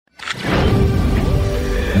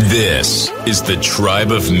This is the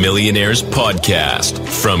Tribe of Millionaires podcast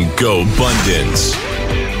from GoBundance.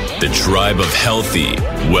 The tribe of healthy,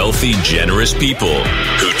 wealthy, generous people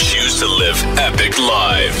who choose to live epic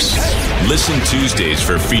lives. Listen Tuesdays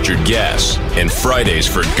for featured guests and Fridays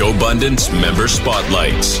for GoBundance member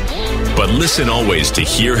spotlights. But listen always to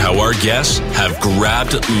hear how our guests have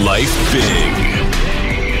grabbed life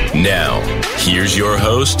big. Now, here's your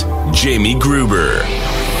host, Jamie Gruber.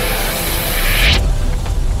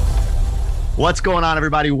 What's going on,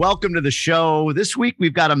 everybody? Welcome to the show. This week,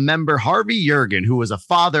 we've got a member, Harvey Juergen, who is a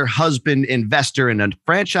father, husband, investor, and a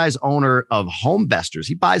franchise owner of Homevestors.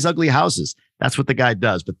 He buys ugly houses. That's what the guy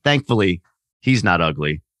does. But thankfully, he's not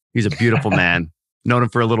ugly. He's a beautiful man. Known him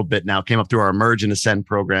for a little bit now. Came up through our Emerge and Ascend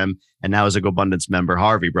program, and now is a GoBundance member.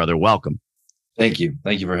 Harvey, brother, welcome. Thank you.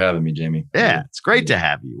 Thank you for having me, Jamie. Yeah, it's great to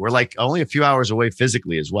have you. We're like only a few hours away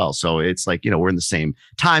physically as well. So it's like, we're in the same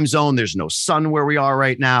time zone. There's no sun where we are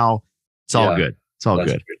right now. It's all good. It's all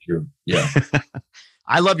good. True. Yeah.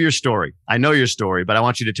 I love your story. I know your story, but I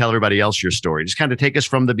want you to tell everybody else your story. Just kind of take us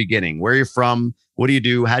from the beginning. Where you're from? What do you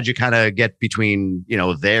do? How'd you kind of get between,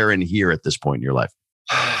 there and here at this point in your life?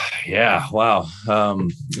 Yeah. Wow.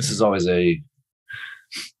 This is always a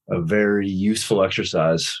very useful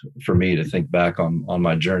exercise for me to think back on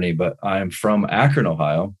my journey. But I'm from Akron,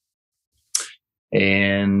 Ohio,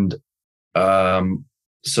 and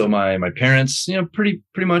so my parents, pretty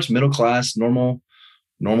much middle class, normal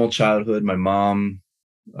childhood. My mom,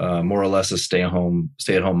 more or less a stay at home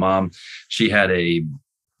mom. She had a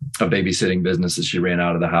babysitting business that she ran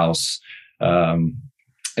out of the house. And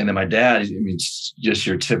then my dad, just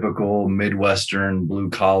your typical Midwestern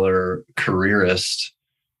blue collar careerist,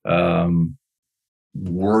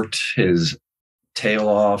 worked his tail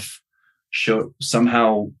off,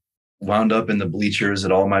 somehow wound up in the bleachers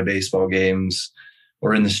at all my baseball games,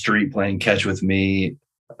 or in the street playing catch with me,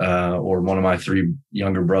 or one of my three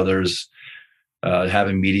younger brothers,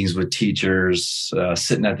 having meetings with teachers,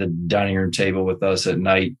 sitting at the dining room table with us at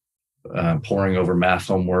night, poring over math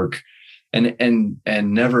homework, and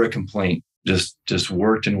never a complaint. Just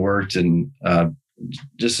worked, and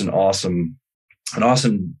just an awesome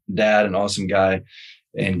dad, an awesome guy,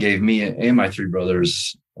 and gave me and my three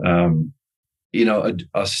brothers,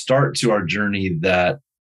 a start to our journey that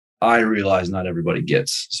I realize not everybody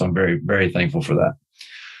gets. So I'm very, very thankful for that.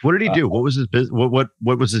 What did he do? What was his business? What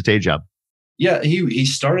was his day job? Yeah, he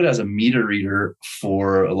started as a meter reader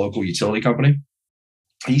for a local utility company.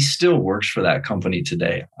 He still works for that company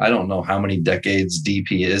today. I don't know how many decades deep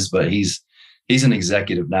he is, but he's an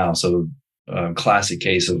executive now. So classic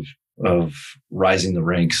case of rising the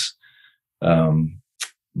ranks.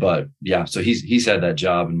 But yeah, so he's had that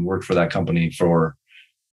job and worked for that company for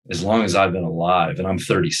as long as I've been alive, and I'm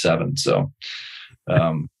 37. So,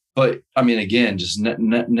 but I mean, again, just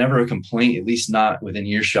never a complaint, at least not within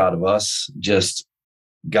earshot of us. Just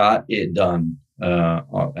got it done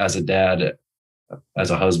as a dad, as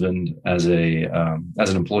a husband, as an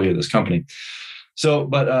employee of this company. So,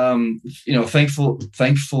 but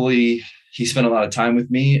thankfully, he spent a lot of time with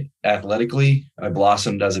me athletically. I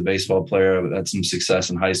blossomed as a baseball player. I had some success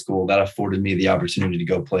in high school. That afforded me the opportunity to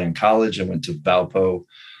go play in college. I went to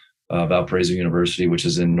Valparaiso University, which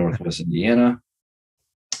is in Northwest Indiana,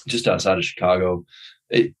 just outside of Chicago.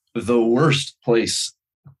 The worst place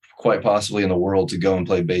quite possibly in the world to go and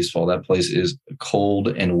play baseball. That place is cold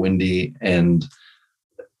and windy and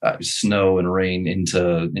snow and rain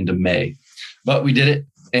into May. But we did it,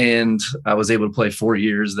 and I was able to play 4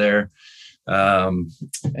 years there. And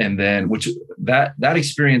then that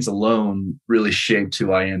experience alone really shaped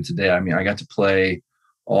who I am today. I mean, I got to play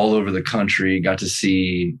all over the country, got to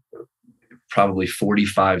see probably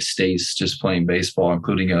 45 states just playing baseball,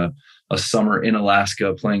 including a summer in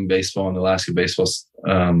Alaska playing baseball in the Alaska Baseball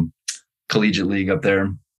Collegiate League up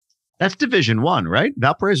there. That's Division I, right?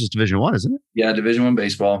 Valparaiso is Division I, isn't it? Yeah, Division I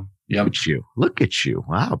baseball. Yep. Look at you.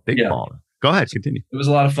 Wow, big baller. Go ahead, continue. It was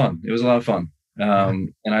a lot of fun.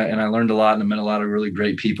 And I learned a lot, and I met a lot of really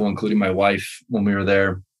great people, including my wife when we were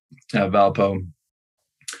there at Valpo.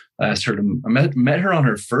 I met her on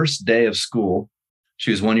her first day of school.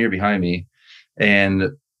 She was 1 year behind me, and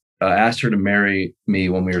asked her to marry me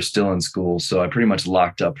when we were still in school. So I pretty much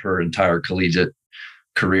locked up her entire collegiate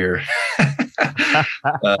career.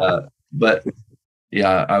 But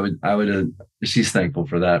yeah, I would, she's thankful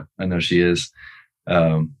for that. I know she is.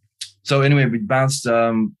 So anyway, we bounced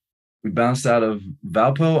out of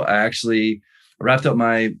Valpo. I actually wrapped up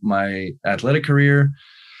my athletic career.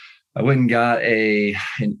 I went and got an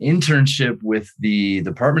internship with the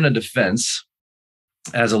Department of Defense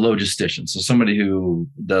as a logistician. So somebody who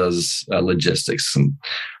does logistics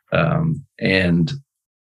and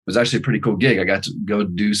was actually a pretty cool gig. I got to go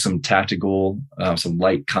do some tactical, some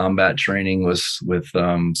light combat training with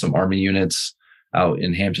some Army units out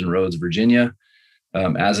in Hampton Roads, Virginia,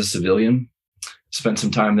 as a civilian. Spent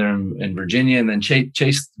some time there in Virginia, and then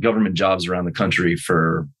chased government jobs around the country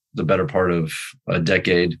for the better part of a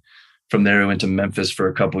decade. From there, I went to Memphis for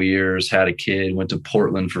a couple of years, had a kid, went to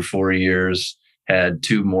Portland for 4 years, had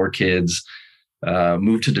 2 more kids,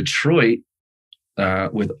 moved to Detroit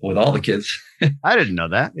with all the kids. I didn't know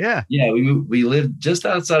that. Yeah. Yeah. We lived just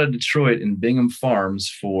outside of Detroit in Bingham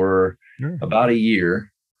Farms for about a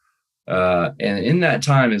year. And in that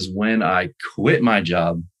time is when I quit my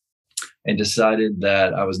job and decided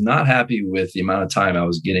that I was not happy with the amount of time I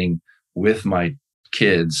was getting with my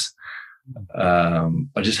kids. I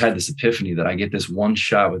just had this epiphany that I get this one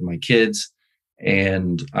shot with my kids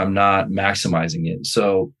and I'm not maximizing it.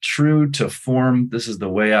 So true to form, this is the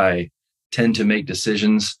way I tend to make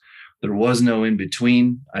decisions. There was no in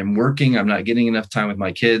between. I'm working. I'm not getting enough time with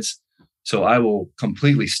my kids. So I will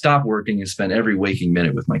completely stop working and spend every waking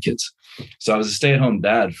minute with my kids. So I was a stay-at-home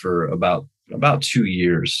dad for about 2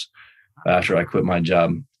 years after I quit my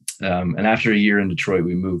job. And after a year in Detroit,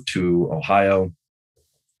 we moved to Ohio.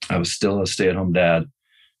 I was still a stay-at-home dad.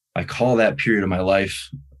 I call that period of my life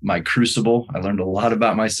my crucible. I learned a lot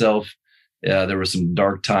about myself. There were some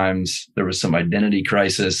dark times. There was some identity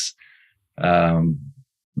crisis.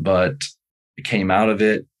 But I came out of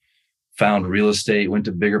it, found real estate, went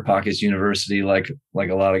to Bigger Pockets University, like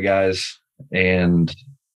a lot of guys, and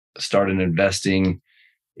started investing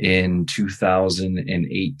in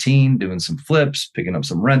 2018, doing some flips, picking up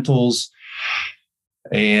some rentals.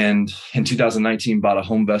 And in 2019, bought a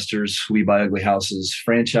Homevestors We Buy Ugly Houses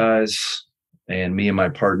franchise. And me and my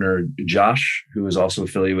partner, Josh, who is also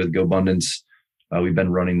affiliated with GoBundance, we've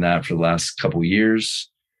been running that for the last couple of years.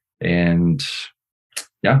 And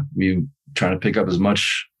yeah, we trying to pick up as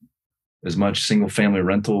much single family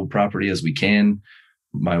rental property as we can.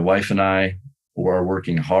 My wife and I are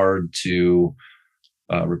working hard to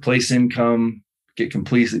replace income, get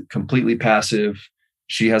completely passive.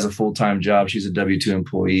 She has a full-time job. She's a W-2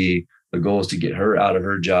 employee. The goal is to get her out of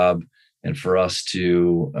her job and for us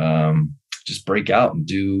to just break out and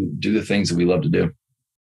do the things that we love to do.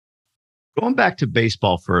 Going back to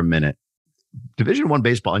baseball for a minute, Division I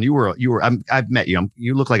baseball, and you were. I've met you.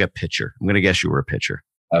 You look like a pitcher. I'm going to guess you were a pitcher.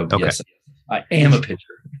 Okay. Yes, I am a pitcher.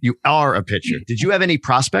 You are a pitcher. Did you have any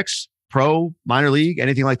prospects, pro, minor league,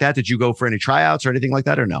 anything like that? Did you go for any tryouts or anything like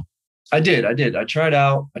that, or no? I did. I tried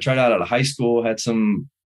out out of high school. Had some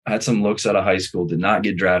looks out of high school. Did not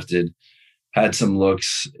get drafted. Had some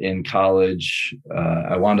looks in college.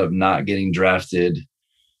 I wound up not getting drafted,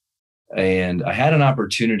 and I had an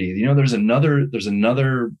opportunity. You know, there's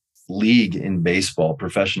another league in baseball,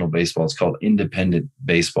 professional baseball. It's called independent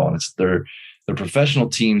baseball, and it's they're professional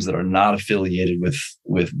teams that are not affiliated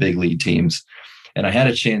with big league teams. And I had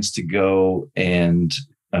a chance to go and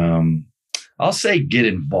I'll say get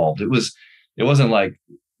involved. It wasn't like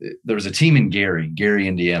there was a team in Gary,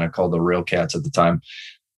 Indiana, called the Railcats at the time,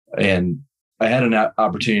 and I had an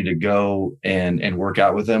opportunity to go and work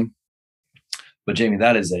out with them. But Jamie,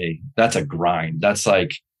 that's a grind. That's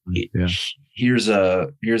like, yeah. Here's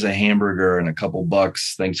a hamburger and a couple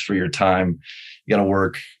bucks. Thanks for your time. You got to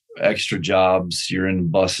work extra jobs. You're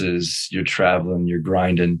in buses, you're traveling, you're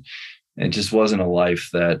grinding. And it just wasn't a life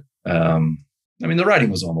that, the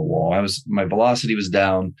writing was on the wall. My velocity was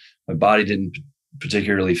down. My body didn't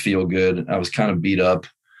particularly feel good. I was kind of beat up.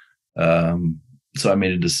 So I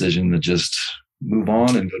made a decision to just move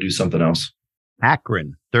on and go do something else.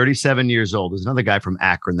 Akron, 37 years old. There's another guy from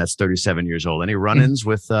Akron that's 37 years old. Any run-ins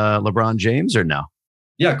with LeBron James or no?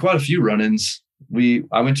 Yeah, quite a few run-ins.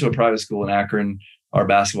 I went to a private school in Akron. Our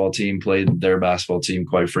basketball team played their basketball team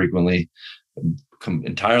quite frequently.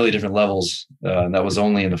 Entirely different levels. And that was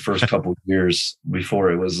only in the first couple of years. Before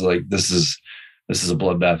it was like, this is a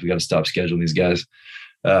bloodbath. We got to stop scheduling these guys.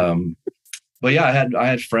 But yeah, I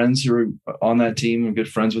had friends who were on that team and good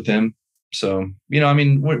friends with him. So, we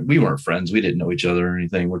weren't friends. We didn't know each other or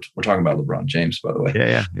anything. We're talking about LeBron James, by the way.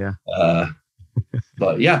 Yeah.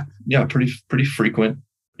 But yeah, pretty frequent.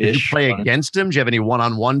 Did you play against him? Did you have any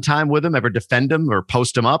one-on-one time with him? Ever defend him or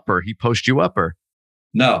post him up, or he post you up? Or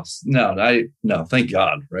no. Thank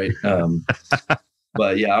God, right?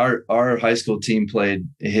 But yeah, our high school team played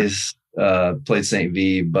St.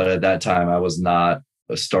 V, but at that time I was not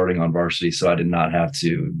starting on varsity, so I did not have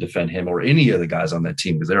to defend him or any of the guys on that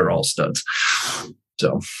team because they were all studs.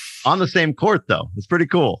 So on the same court, though, it's pretty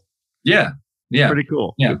cool. Yeah, pretty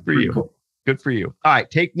cool. Yeah, good for you. Cool. Good for you. All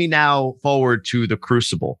right, take me now forward to the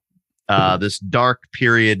crucible, this dark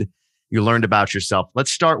period you learned about yourself.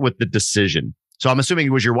 Let's start with the decision. So I'm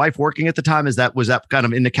assuming, was your wife working at the time? Was that kind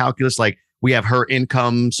of in the calculus? Like, we have her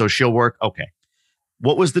income, so she'll work. Okay.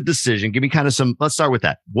 What was the decision? Give me kind of let's start with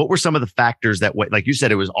that. What were some of the factors that, like you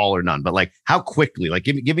said, it was all or none, but like how quickly, like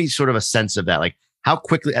give me sort of a sense of that. Like how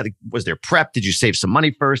quickly, was there prep? Did you save some money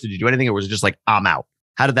first? Did you do anything? Or was it just like, I'm out?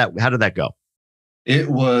 How did that go? It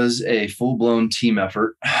was a full-blown team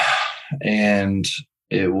effort. And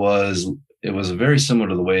it was very similar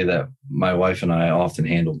to the way that my wife and I often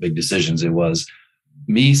handle big decisions. It was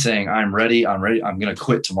me saying, I'm ready, I'm going to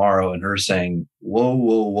quit tomorrow. And her saying,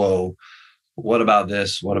 whoa. What about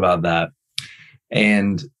this? What about that?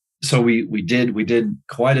 And so we did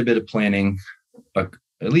quite a bit of planning, at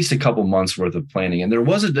least a couple months worth of planning. And there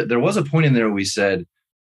was a point in there where we said,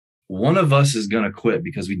 one of us is going to quit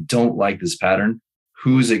because we don't like this pattern.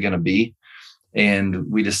 Who's it going to be?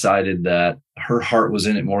 And we decided that her heart was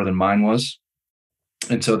in it more than mine was.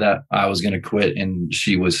 And so that I was going to quit and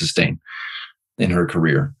she was sustained in her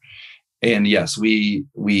career. And yes, we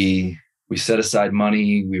set aside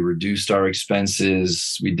money. We reduced our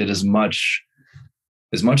expenses. We did as much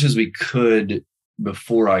as we could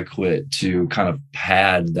before I quit to kind of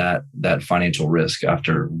pad that financial risk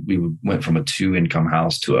after we went from a 2-income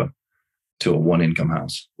house to a 1-income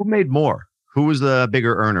house. Who made more? Who was the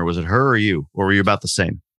bigger earner? Was it her or you? Or were you about the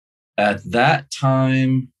same? At that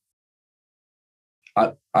time,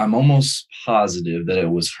 I'm almost positive that it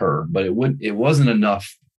was her, but it wasn't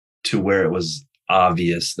enough to where it was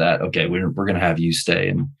obvious that, okay, we're going to have you stay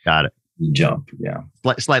and got it. Jump. Yeah.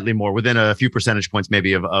 Slightly more, within a few percentage points,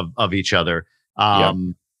 maybe of each other.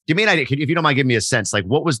 Give me an idea. If you don't mind, give me a sense, like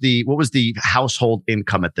what was the household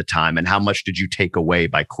income at the time and how much did you take away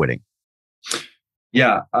by quitting?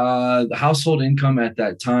 Yeah. The household income at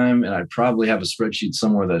that time, and I probably have a spreadsheet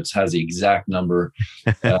somewhere that has the exact number.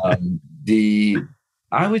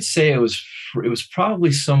 I would say it was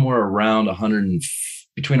probably somewhere around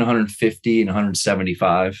between 150 and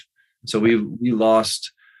 175. So we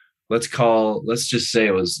lost, let's just say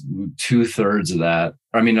it was 2/3 of that.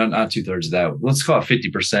 I mean, not 2/3 of that. Let's call it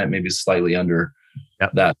 50%, maybe slightly under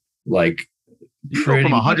that. Like, you go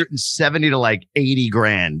from 170 to like 80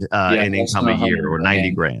 grand in income a year, or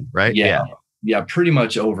 90 grand, right? Yeah, pretty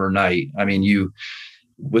much overnight. I mean,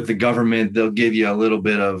 with the government, they'll give you a little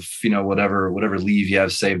bit of, whatever leave you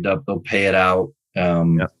have saved up, they'll pay it out.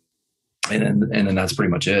 And then that's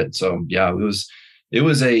pretty much it. So yeah, it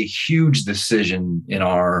was a huge decision in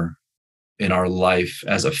our life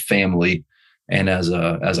as a family and as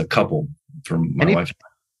a couple for my wife.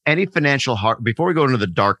 Any financial before we go into the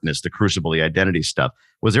darkness, the crucible, the identity stuff,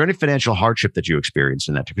 was there any financial hardship that you experienced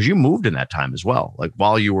in that? Because you moved in that time as well, like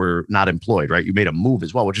while you were not employed, right? You made a move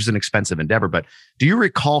as well, which is an expensive endeavor. But do you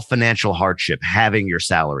recall financial hardship, having your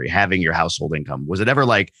salary, having your household income? Was it ever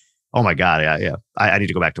like, oh my God, I need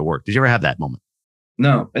to go back to work? Did you ever have that moment?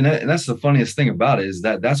 No. And that's the funniest thing about it, is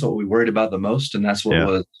that's what we worried about the most. And that's what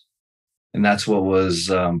was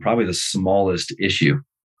probably the smallest issue.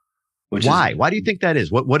 Why do you think that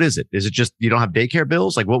is? What is it? Is it just you don't have daycare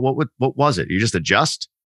bills? Like what was it? You just adjust?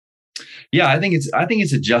 Yeah, I think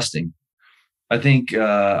it's adjusting. I think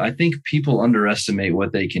people underestimate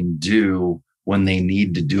what they can do when they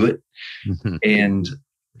need to do it. And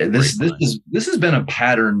this has been a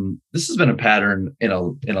pattern. This has been a pattern in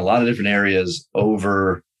a lot of different areas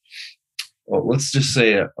over, well, let's just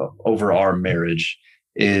say over our marriage.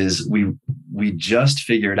 Is we just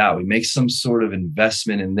figure it out. We make some sort of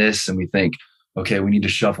investment in this and we think, okay, we need to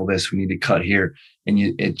shuffle this, we need to cut here. And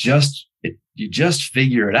you just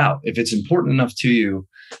figure it out. If it's important enough to you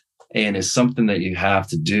and it's something that you have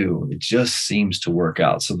to do, it just seems to work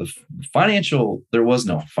out. So there was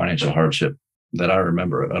no financial hardship that I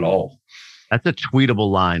remember at all. That's a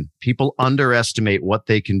tweetable line. People underestimate what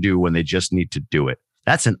they can do when they just need to do it.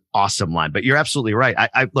 That's an awesome line, but you're absolutely right.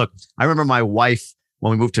 I remember my wife, when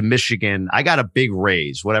we moved to Michigan, I got a big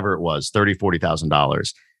raise, whatever it was, $30,000,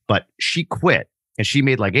 $40,000, but she quit and she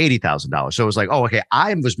made like $80,000. So it was like, oh, okay,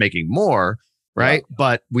 I was making more, right? Yeah.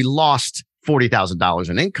 But we lost $40,000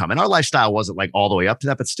 in income, and our lifestyle wasn't like all the way up to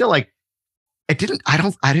that, but still, like, I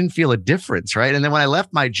didn't feel a difference, right? And then when I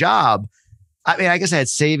left my job, I mean, I guess I had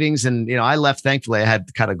savings, and I left. Thankfully, I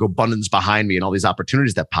had kind of GoBundance behind me and all these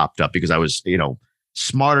opportunities that popped up because I was,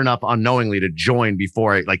 smart enough unknowingly to join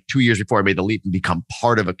before, like 2 years before I made the leap and become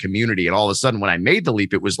part of a community. And all of a sudden, when I made the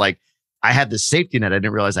leap, it was like I had this safety net I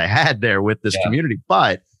didn't realize I had there with this community.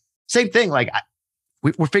 But same thing, like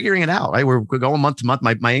we're figuring it out, right? We're going month to month.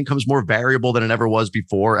 My income's more variable than it ever was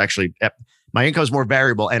before. Actually, my income's more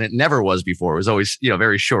variable, and it never was before. It was always,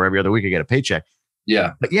 very sure. Every other week I get a paycheck.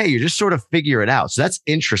 Yeah. But yeah, you just sort of figure it out. So that's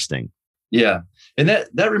interesting. Yeah. And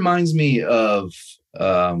that reminds me of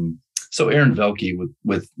So Aaron Velke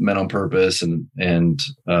with Men on Purpose and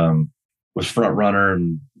with Front Runner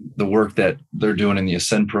and the work that they're doing in the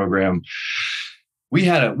Ascend program, we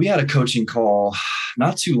had a coaching call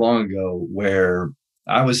not too long ago where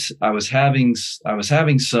I was having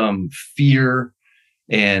some fear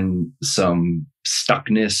and some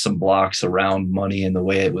stuckness, some blocks around money and the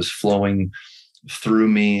way it was flowing through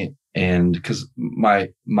me. And because my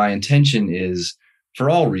intention is for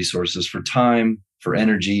all resources, for time, for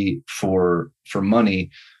energy, for money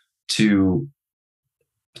to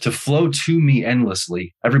flow to me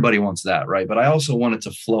endlessly. Everybody wants that, right? But I also want it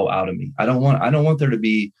to flow out of me. I don't want there to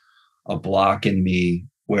be a block in me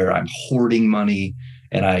where I'm hoarding money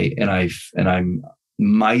and I'm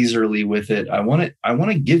miserly with it. I want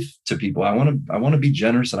to give to people. I want to be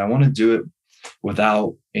generous, and I want to do it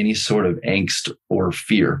without any sort of angst or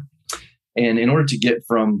fear. And in order to get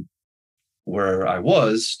from where I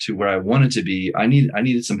was to where I wanted to be, I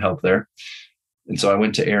needed some help there. And so I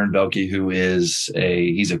went to Aaron Velke, who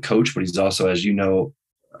he's a coach, but he's also, as you know,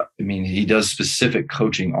 he does specific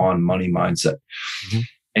coaching on money mindset.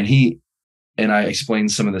 Mm-hmm. And I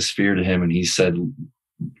explained some of this fear to him, and he said,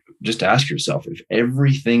 just ask yourself, if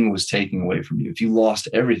everything was taken away from you, if you lost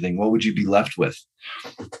everything, what would you be left with?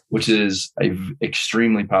 Which is an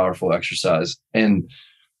extremely powerful exercise. And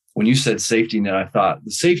when you said safety net, I thought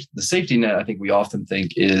the safety net, I think we often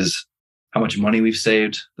think is how much money we've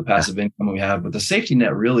saved, the passive income we have. But the safety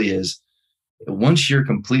net really is, once you're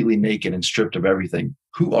completely naked and stripped of everything,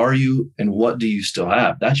 who are you and what do you still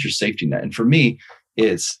have? That's your safety net. And for me,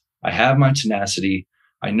 it's, I have my tenacity.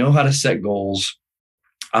 I know how to set goals.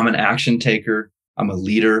 I'm an action taker. I'm a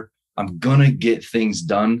leader. I'm going to get things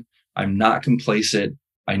done. I'm not complacent.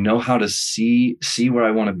 I know how to see where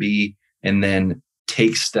I want to be and then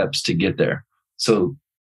take steps to get there. So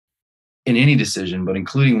in any decision, but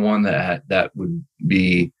including one that would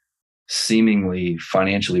be seemingly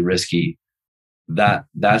financially risky,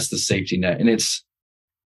 that's the safety net. And it's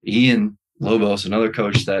Ian Lobos, another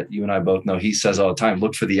coach that you and I both know, he says all the time,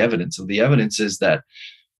 look for the evidence. So the evidence is that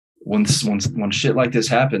when shit like this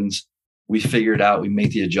happens, we figure it out, we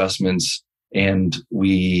make the adjustments, and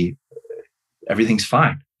everything's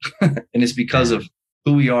fine. And it's because of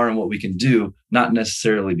who we are and what we can do, not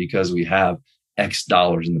necessarily because we have X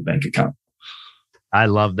dollars in the bank account. I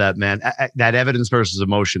love that, man. That evidence versus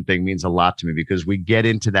emotion thing means a lot to me, because we get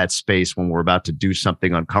into that space when we're about to do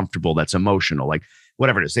something uncomfortable that's emotional, like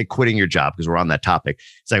whatever it is, say quitting your job, because we're on that topic.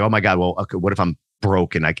 It's like, oh my God, well, okay, what if I'm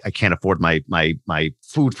broke and I can't afford my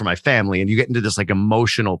food for my family? And you get into this like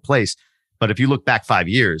emotional place. But if you look back 5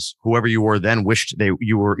 years, whoever you were then wished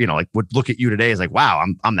you were, like would look at you today as like, wow,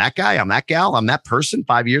 I'm that guy, I'm that gal, I'm that person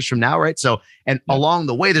 5 years from now, right? So, and along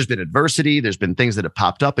the way, there's been adversity, there's been things that have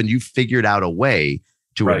popped up, and you figured out a way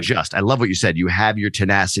to adjust. I love what you said. You have your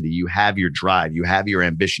tenacity, you have your drive, you have your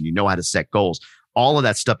ambition, you know how to set goals. All of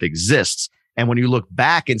that stuff exists. And when you look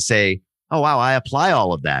back and say, oh, wow, I apply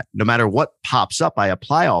all of that. No matter what pops up, I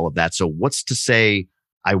apply all of that. So what's to say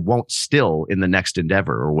I won't still in the next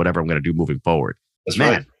endeavor or whatever I'm going to do moving forward? That's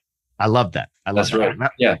Man, right. I love that. That's right.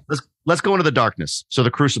 Yeah. Let's go into the darkness. So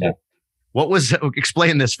the crucible. Yeah. What was,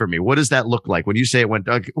 explain this for me. What does that look like when you say it went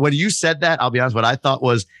dark? When you said that, I'll be honest, what I thought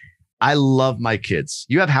was, I love my kids.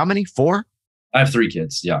 You have how many? 4? I have 3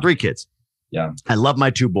 kids. Yeah. 3 kids. Yeah. I love my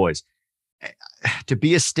 2 boys. To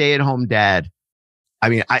be a stay-at-home dad, I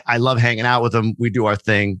mean, I love hanging out with them. We do our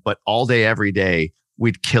thing, but all day, every day,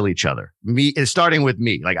 we'd kill each other. Me, starting with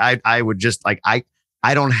me. Like I would just like, I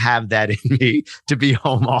don't have that in me to be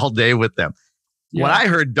home all day with them. Yeah. When I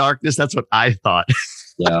heard darkness, that's what I thought.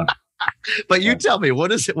 Yeah. But you tell me,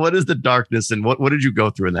 what is the darkness, and what did you go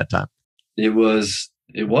through in that time? It was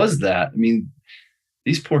that. I mean,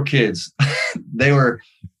 these poor kids, they were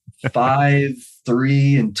 5,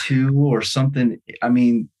 3, and 2 or something. I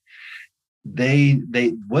mean, they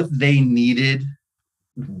what they needed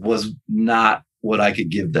was not what I could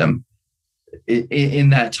give them in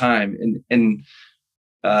that time. And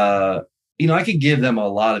I could give them a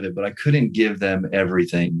lot of it, but I couldn't give them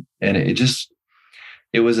everything. And it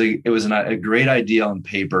was a great idea on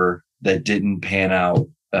paper that didn't pan out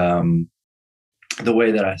the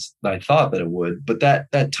way that I thought that it would. But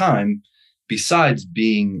that time, besides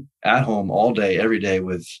being at home all day, every day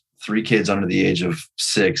with 3 kids under the age of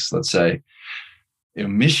 6, let's say,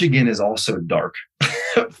 Michigan is also dark.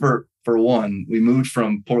 For one, we moved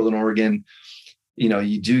from Portland, Oregon.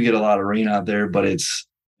 You do get a lot of rain out there, but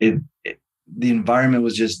the environment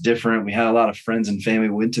was just different. We had a lot of friends and family.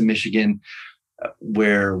 We went to Michigan,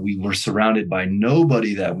 where we were surrounded by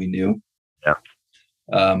nobody that we knew.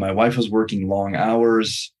 Yeah. My wife was working long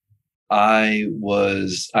hours. I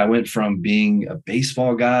went from being a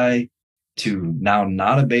baseball guy to now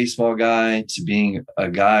not a baseball guy, to being a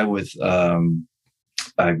guy with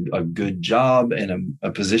a good job and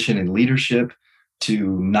a position in leadership,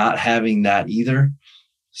 to not having that either.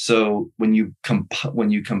 So when you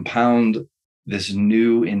compound this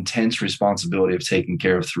new intense responsibility of taking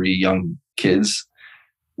care of 3 young kids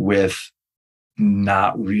with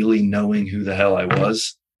not really knowing who the hell I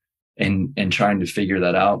was and trying to figure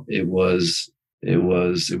that out, it was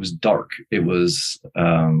dark. It was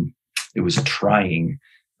trying.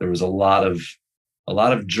 There was a lot of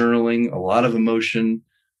journaling, a lot of emotion,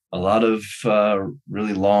 a lot of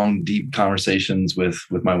really long, deep conversations with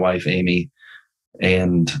my wife, Amy.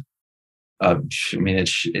 And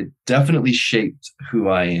it definitely shaped who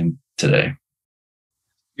I am today.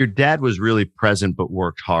 Your dad was really present, but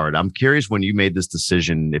worked hard. I'm curious, when you made this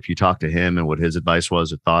decision, if you talked to him and what his advice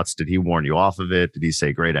was or thoughts, did he warn you off of it? Did he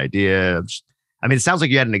say, great idea? It sounds like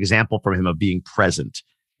you had an example from him of being present.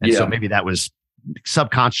 And so maybe that was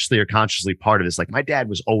subconsciously or consciously part of this. Like, my dad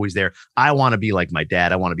was always there. I want to be like my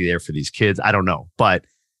dad. I want to be there for these kids. I don't know. But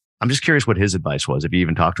I'm just curious what his advice was, if you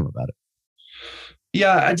even talked to him about it.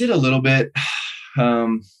 Yeah, I did a little bit. I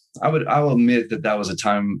will admit that was a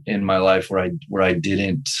time in my life where I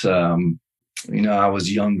didn't, I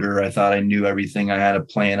was younger. I thought I knew everything. I had a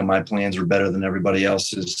plan and my plans were better than everybody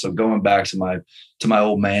else's. So going back to my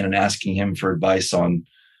old man and asking him for advice on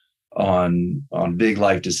big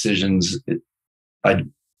life decisions,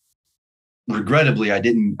 regrettably, I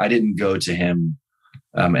didn't go to him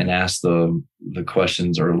and ask the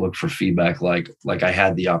questions or look for feedback like I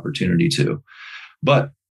had the opportunity to.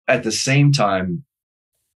 But at the same time,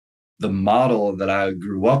 the model that I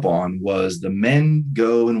grew up on was the men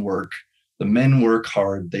go and work. The men work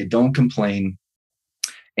hard. They don't complain.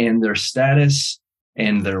 And their status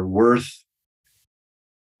and their worth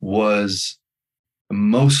was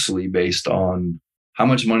mostly based on how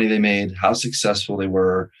much money they made, how successful they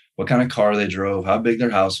were, what kind of car they drove, how big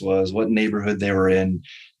their house was, what neighborhood they were in.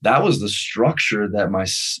 That was the structure that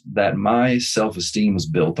my self-esteem was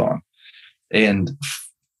built on. And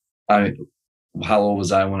how old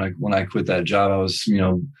was I when I quit that job? I was,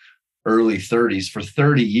 early 30s. For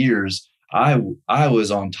 30 years, I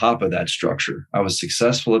was on top of that structure. I was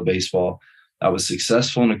successful at baseball. I was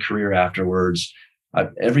successful in a career afterwards.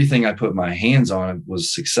 Everything I put my hands on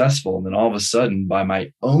was successful. And then all of a sudden, by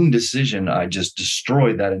my own decision, I just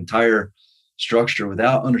destroyed that entire structure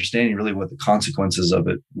without understanding really what the consequences of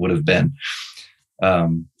it would have been.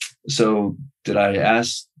 So did I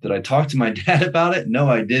talk to my dad about it? No,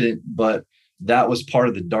 I didn't. But that was part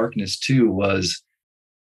of the darkness too, was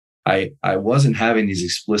I wasn't having these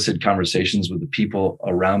explicit conversations with the people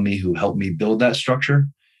around me who helped me build that structure.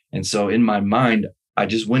 And so in my mind, I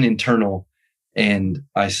just went internal and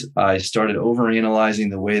I started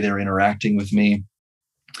overanalyzing the way they're interacting with me,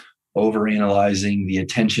 overanalyzing the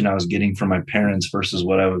attention I was getting from my parents versus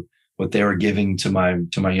what they were giving to my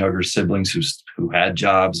younger siblings who had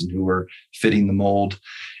jobs and who were fitting the mold.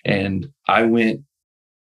 And I went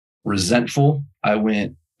resentful. I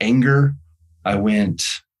went anger. I went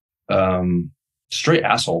straight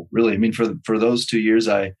asshole, really. For those 2 years,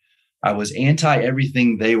 I was anti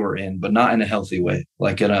everything they were in, but not in a healthy way,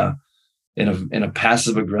 like in a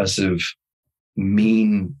passive aggressive,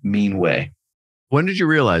 mean way. When did you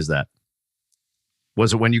realize that?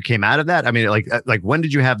 Was it when you came out of that? Like when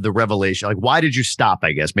did you have the revelation? Like, why did you stop,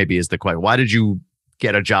 I guess, maybe is the question. Why did you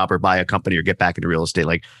get a job or buy a company or get back into real estate?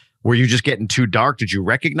 Like, were you just getting too dark? Did you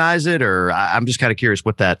recognize it? Or I'm just kind of curious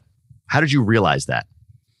how did you realize that?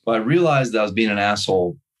 Well, I realized that I was being an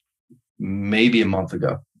asshole maybe a month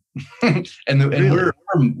ago. Really?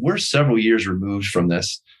 We're several years removed from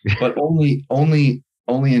this, but only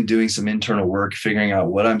in doing some internal work, figuring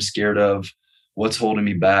out what I'm scared of, what's holding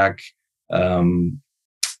me back. I'm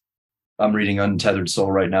reading Untethered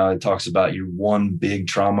Soul right now. It talks about your one big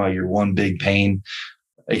trauma, your one big pain,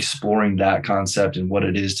 exploring that concept and what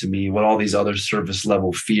it is to me, what all these other surface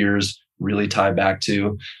level fears really tie back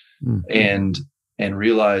to, and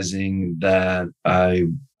realizing that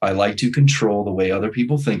I like to control the way other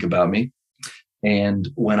people think about me. And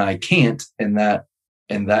when I can't, and that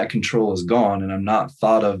control is gone, and I'm not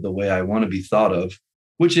thought of the way I want to be thought of,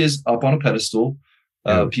 which is up on a pedestal,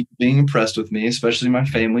 people being impressed with me, especially my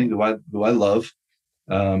family, who I love,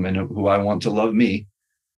 and who I want to love me.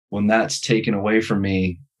 When that's taken away from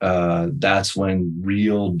me, that's when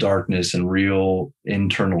real darkness and real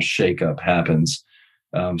internal shakeup happens.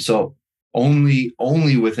 So only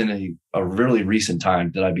within a really recent time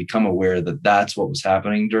did I become aware that that's what was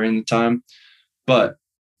happening during the time. But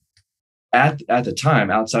at the time,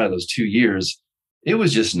 outside of those 2 years, it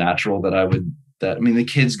was just natural that I mean, the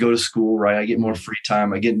kids go to school, right? I get more free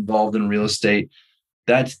time. I get involved in real estate.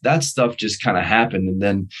 That stuff just kind of happened. And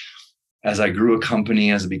then as I grew a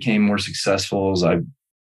company, as it became more successful, as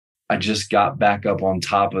I just got back up on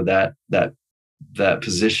top of that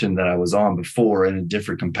position that I was on before in a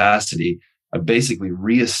different capacity. I basically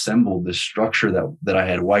reassembled the structure that I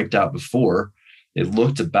had wiped out before. It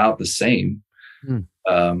looked about the same.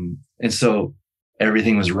 And so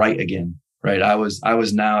everything was right again, right? I was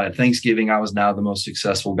now at Thanksgiving, I was now the most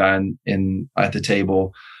successful guy at the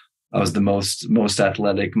table. I was the most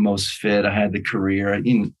athletic, most fit. I had the career.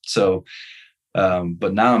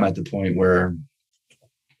 But now I'm at the point where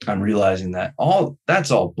I'm realizing that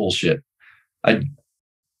that's all bullshit.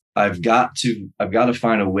 I've got to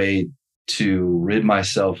find a way to rid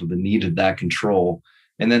myself of the need of that control,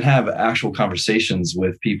 and then have actual conversations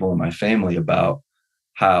with people in my family about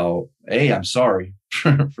how, A, I'm sorry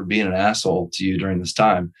for being an asshole to you during this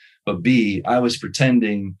time, but B, I was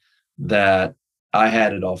pretending that I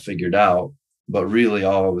had it all figured out, but really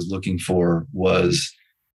all I was looking for was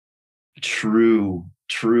true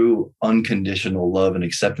unconditional love and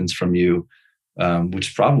acceptance from you,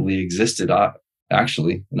 which probably existed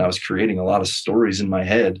actually, and I was creating a lot of stories in my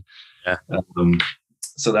head. Yeah.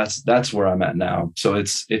 So that's where I'm at now. So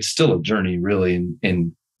it's still a journey, really,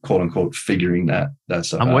 in quote unquote figuring that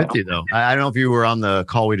stuff out. I'm with you though. I don't know if you were on the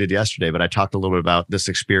call we did yesterday, but I talked a little bit about this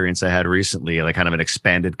experience I had recently, like kind of an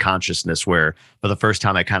expanded consciousness where for the first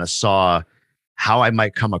time I kind of saw how I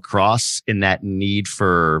might come across in that need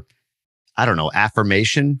for, I don't know,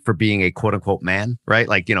 affirmation for being a quote unquote man, right?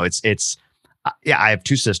 Like, I have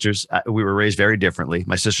two sisters. We were raised very differently.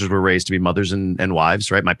 My sisters were raised to be mothers and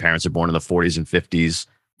wives, right? My parents are born in the 40s and 50s.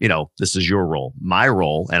 This is your role, my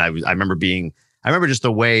role. And I remember just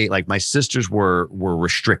the way, like, my sisters were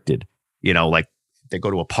restricted, like they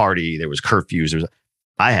go to a party, there was curfews.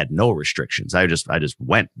 I had no restrictions. I just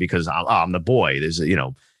went because I'm the boy.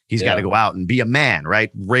 He's got to go out and be a man,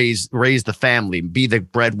 right? Raise the family, be the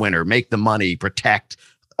breadwinner, make the money, protect,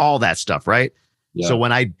 all that stuff, right? Yeah. So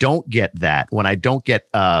when I don't get that, when I don't get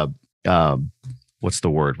what's the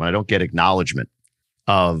word? When I don't get acknowledgement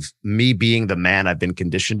of me being the man I've been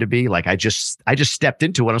conditioned to be, like I just stepped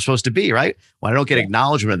into what I'm supposed to be, right? When I don't get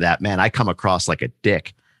acknowledgement of that, man, I come across like a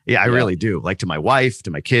dick. Yeah, I really do. Like to my wife,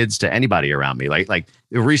 to my kids, to anybody around me. Like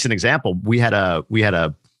a recent example, we had a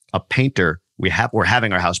painter. We're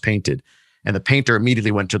having our house painted, and the painter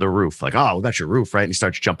immediately went to the roof. Like, oh, that's your roof, right? And he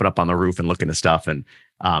starts jumping up on the roof and looking at stuff. And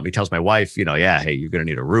he tells my wife, hey, you're going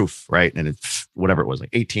to need a roof, right? And it's whatever it was, like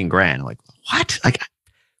 18 grand. I'm like, what? Like,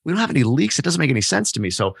 we don't have any leaks. It doesn't make any sense to me.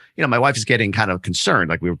 So, my wife is getting kind of concerned.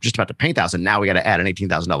 Like, we were just about to paint the house, and now we got to add an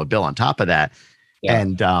 $18,000 bill on top of that. Yeah.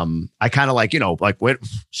 And I kind of wait,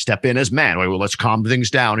 step in as man. Well, let's calm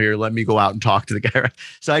things down here. Let me go out and talk to the guy.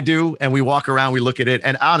 So I do, and we walk around, we look at it,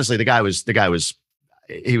 and honestly, the guy was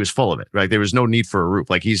full of it. Right, there was no need for a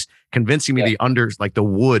roof. Like, he's convincing me the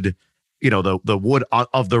wood. The wood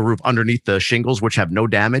of the roof underneath the shingles, which have no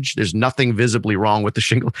damage. There's nothing visibly wrong with the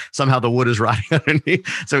shingle. Somehow the wood is rotting underneath.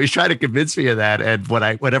 So he's trying to convince me of that. And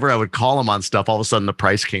whenever I would call him on stuff, all of a sudden the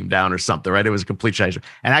price came down or something, right? It was a complete change.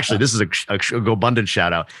 And actually, this is a GoBundance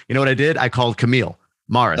shout out. You know what I did? I called Camille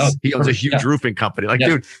Morris. He owns a huge roofing company. Like,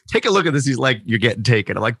 dude, take a look at this. He's like, you're getting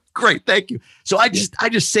taken. I'm like, great, thank you. So I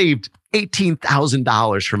just saved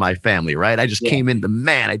 $18,000 for my family, right? I just came in the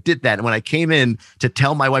man. I did that. And when I came in to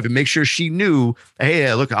tell my wife and make sure she knew,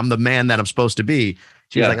 hey, look, I'm the man that I'm supposed to be.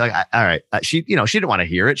 She was like, all right. She didn't want to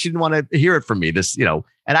hear it. She didn't want to hear it from me.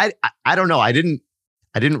 And I don't know. I didn't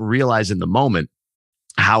realize in the moment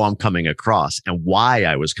how I'm coming across and why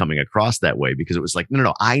I was coming across that way, because it was like,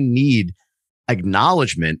 no, I need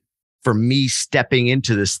acknowledgement for me stepping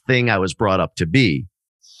into this thing I was brought up to be.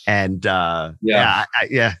 And I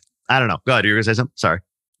don't know. Go ahead. You were gonna say something? Sorry.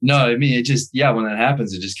 No, I mean, it just, when that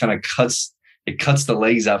happens, it just kind of cuts the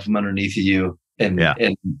legs out from underneath you. And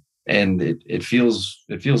it feels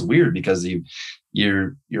weird because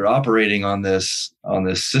you're operating on this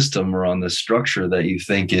system or on this structure that you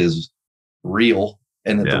think is real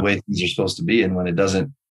and that the way things are supposed to be. And when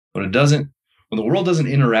the world doesn't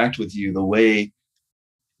interact with you the way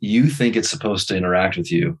you think it's supposed to interact with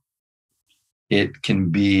you, it can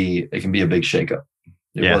be a big shakeup.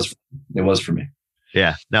 It was for me.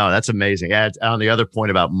 Yeah, no, that's amazing. Yeah, on the other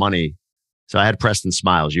point about money. So I had Preston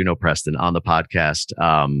Smiles, Preston, on the podcast.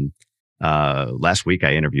 Last week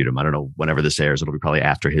I interviewed him. I don't know whenever this airs. It'll be probably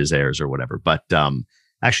after his airs or whatever. But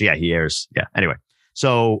actually, he airs. Yeah. Anyway,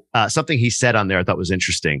 so something he said on there I thought was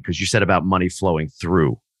interesting, because you said about money flowing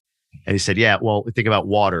through. And he said, yeah, well, think about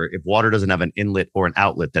water. If water doesn't have an inlet or an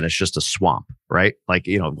outlet, then it's just a swamp, right? Like,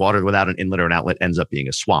 water without an inlet or an outlet ends up being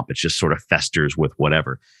a swamp. It just sort of festers with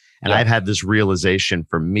whatever. And I've had this realization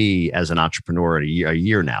for me as an entrepreneur a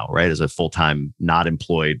year now, right? As a full-time, not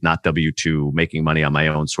employed, not W-2, making money on my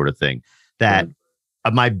own sort of thing, that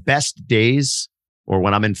my best days, or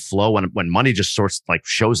when I'm in flow, when money just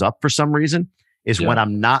shows up for some reason, is when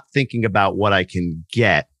I'm not thinking about what I can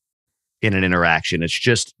get in an interaction. It's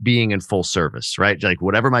just being in full service, right? Like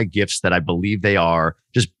whatever my gifts that I believe they are,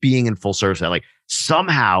 just being in full service. Like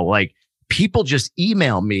somehow, like people just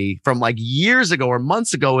email me from like years ago or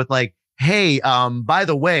months ago with like, hey, by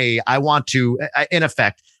the way, I want to, in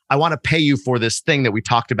effect, I want to pay you for this thing that we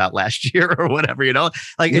talked about last year or whatever, like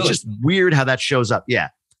really? It's just weird how that shows up. Yeah.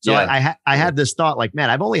 So I had this thought like,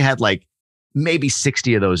 man, I've only had like maybe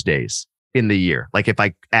 60 of those days in the year. Like if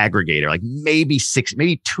I aggregate it, like maybe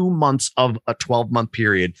 2 months of a 12-month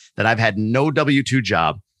period that I've had no W-2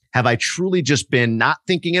 job, have I truly just been not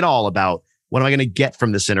thinking at all about what am I going to get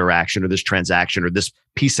from this interaction or this transaction or this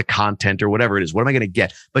piece of content or whatever it is? What am I going to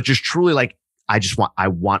get? But just truly like, I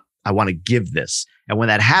want to give this. And when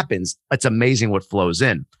that happens, it's amazing what flows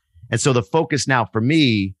in. And so the focus now for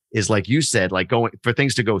me is, like you said, like going for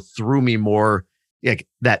things to go through me more, like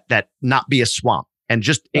that not be a swamp, and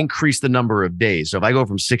just increase the number of days. So if I go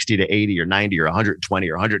from 60 to 80 or 90 or 120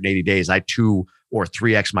 or 180 days, I 2 or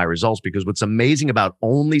 3x my results, because what's amazing about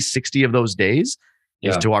only 60 of those days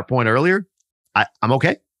is, to our point earlier, I'm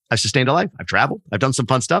okay. I've sustained a life. I've traveled. I've done some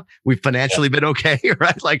fun stuff. We've financially been okay,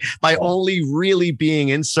 right? Like by only really being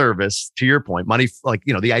in service, to your point, money, like,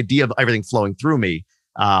 the idea of everything flowing through me,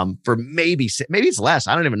 for maybe it's less.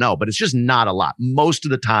 I don't even know, but it's just not a lot. Most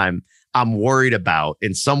of the time I'm worried about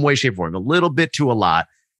in some way, shape, or form, a little bit to a lot.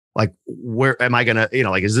 Like, where am I going to,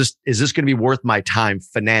 like, is this going to be worth my time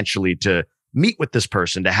financially to meet with this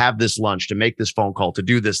person, to have this lunch, to make this phone call, to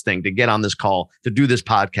do this thing, to get on this call, to do this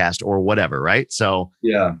podcast or whatever. Right. So,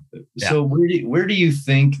 yeah. So where do you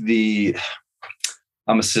think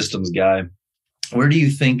I'm a systems guy. Where do you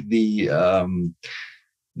think the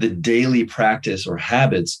daily practice or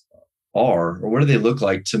habits are, or what do they look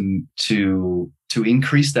like to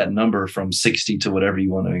increase that number from 60 to whatever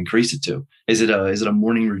you want to increase it to? Is it a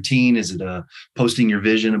morning routine? Is it posting your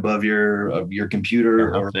vision above your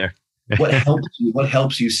computer, or what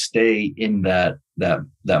helps you stay in that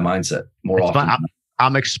mindset more often?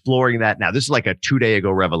 I'm exploring that now. This is like a 2 day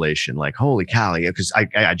ago revelation. Like, holy cow! Because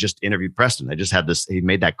I just interviewed Preston. I just had this. He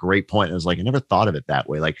made that great point. I was like, I never thought of it that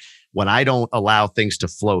way. Like when I don't allow things to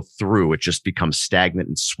flow through, it just becomes stagnant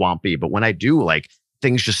and swampy. But when I do, like,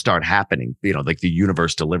 things just start happening. Like the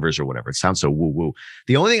universe delivers or whatever. It sounds so woo woo.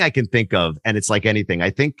 The only thing I can think of, and it's like anything, I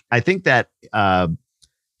think that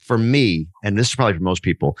for me, and this is probably for most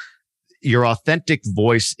people, your authentic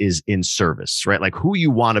voice is in service, right? Like who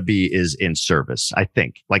you want to be is in service, I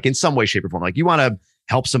think, like in some way, shape, or form. Like you want to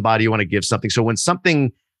help somebody, you want to give something. So when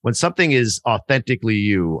something is authentically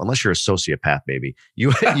you, unless you're a sociopath, maybe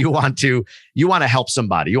you want to help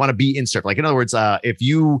somebody, you want to be in service. Like in other words, if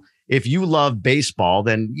you love baseball,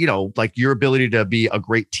 then, like your ability to be a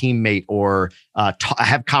great teammate or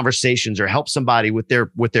have conversations or help somebody with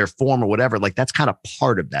their form or whatever, like that's kind of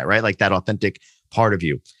part of that, right? Like that authentic part of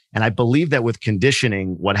you. And I believe that with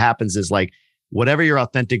conditioning, what happens is like whatever your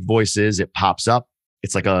authentic voice is, it pops up.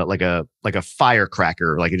 It's like a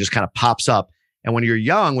firecracker, like it just kind of pops up. And when you're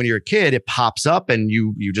young, when you're a kid, it pops up and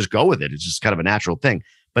you just go with it. It's just kind of a natural thing.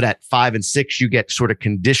 But at 5 and 6, you get sort of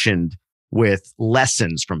conditioned with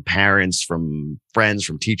lessons from parents, from friends,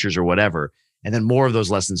 from teachers or whatever. And then more of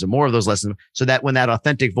those lessons and more of those lessons. So that when that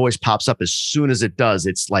authentic voice pops up, as soon as it does,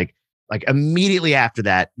 it's like immediately after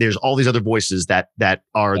that, there's all these other voices that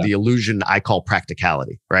are the illusion I call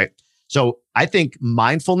practicality, right? So I think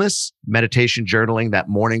mindfulness, meditation, journaling, that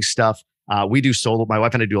morning stuff, we do solo. My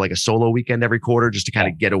wife and I do like a solo weekend every quarter just to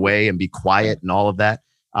kind of get away and be quiet and all of that.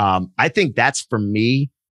 I think that's for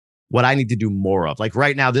me what I need to do more of. Like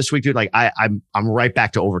right now, this week, dude, like I'm right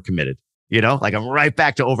back to overcommitted, like I'm right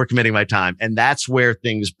back to overcommitting my time. And that's where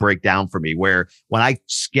things break down for me, where when I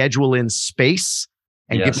schedule in space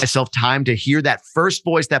and give myself time to hear that first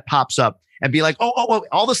voice that pops up and be like, oh,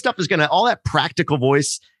 all the stuff all that practical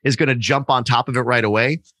voice is going to jump on top of it right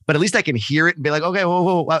away. But at least I can hear it and be like, okay,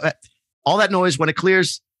 whoa, all that noise, when it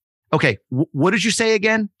clears. Okay. What did you say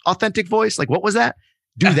again? Authentic voice. Like, what was that?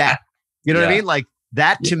 Do that. You know what I mean? Like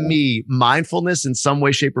that to me, mindfulness in some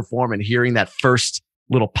way, shape or form, and hearing that first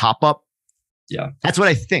little pop up. Yeah. That's what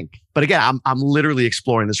I think. But again, I'm literally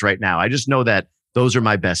exploring this right now. I just know that those are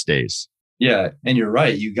my best days. Yeah. And you're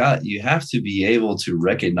right. You have to be able to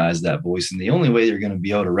recognize that voice. And the only way you're going to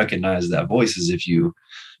be able to recognize that voice is if you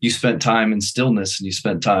spent time in stillness and you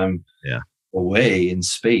spent time away in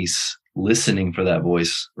space listening for that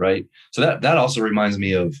voice. Right. So that also reminds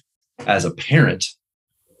me of, as a parent,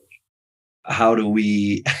 how do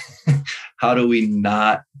we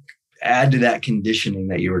not add to that conditioning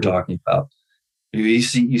that you were talking about? You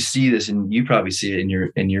see this, and you probably see it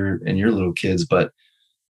in your little kids, but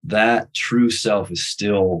that true self is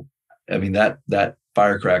still, I mean, that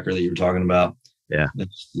firecracker that you were talking about. Yeah.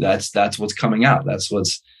 That's what's coming out.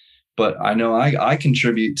 But I know I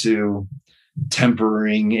contribute to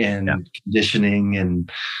tempering and conditioning, and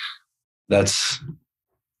that's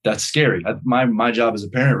scary. My job as a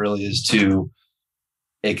parent really is to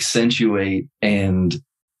accentuate and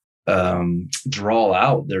draw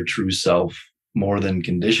out their true self more than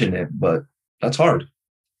condition it, but that's hard.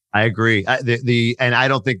 I agree. And I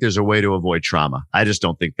don't think there's a way to avoid trauma. I just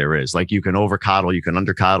don't think there is. Like, you can over coddle, you can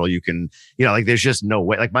under coddle, you can, like, there's just no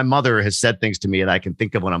way. Like, my mother has said things to me that I can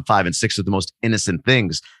think of when I'm 5 and 6 of the most innocent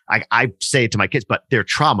things. I say it to my kids, but they're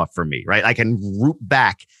trauma for me, right? I can root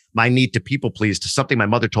back my need to people please to something my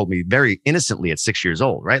mother told me very innocently at 6 years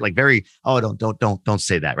old, right? Like, don't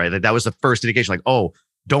say that, right? Like, that was the first indication. Like, oh,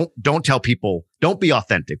 don't tell people, don't be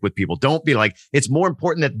authentic with people. Don't be like, it's more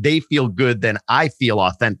important that they feel good than I feel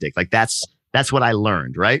authentic. Like, that's what I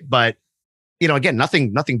learned. Right. But, again,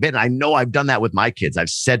 nothing bad. I know I've done that with my kids.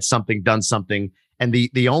 I've said something, done something. And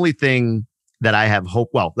the only thing that I have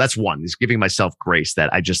hope, well, that's one, is giving myself grace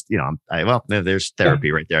that I just, there's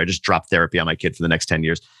therapy right there. I just dropped therapy on my kid for the next 10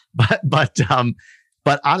 years.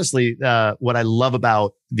 But honestly, what I love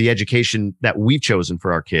about the education that we've chosen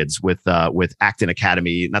for our kids with Acton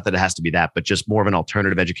Academy, not that it has to be that, but just more of an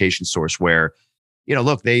alternative education source where,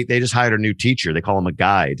 look, they just hired a new teacher. They call him a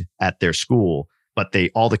guide at their school, but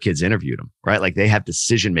all the kids interviewed him, right? Like, they have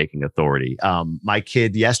decision-making authority. My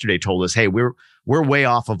kid yesterday told us, hey, we're way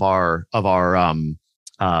off of our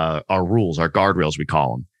rules, our guardrails, we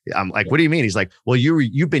call them. I'm like, what do you mean? He's like, well,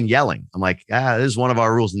 you've been yelling. I'm like, this is one of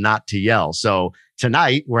our rules, not to yell. So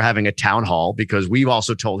tonight we're having a town hall because we've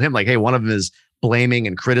also told him, like, hey, one of them is blaming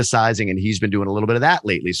and criticizing, and he's been doing a little bit of that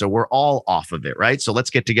lately. So we're all off of it, right? So let's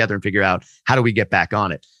get together and figure out, how do we get back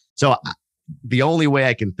on it? So the only way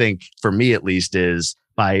I can think, for me at least, is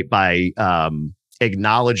by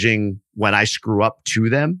acknowledging when I screw up to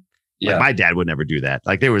them. Yeah. Like, my dad would never do that.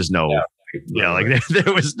 Like, there was no. Yeah. Like,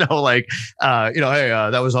 there was no hey,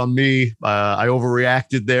 that was on me. I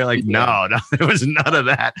overreacted there. Like, no, there was none of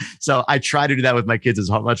that. So I try to do that with my kids as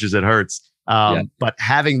much as it hurts. But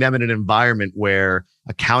having them in an environment where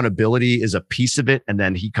accountability is a piece of it, and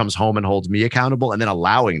then he comes home and holds me accountable, and then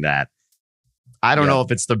allowing that, I don't know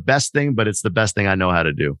if it's the best thing, but it's the best thing I know how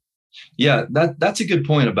to do. Yeah, that's a good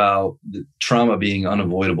point about the trauma being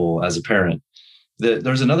unavoidable as a parent.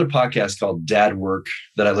 There's another podcast called Dad Work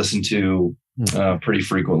that I listen to pretty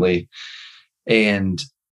frequently. And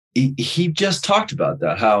he just talked about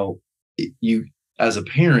that, how you, as a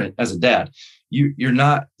parent, as a dad, you're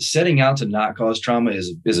not setting out to not cause trauma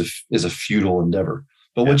is a futile endeavor.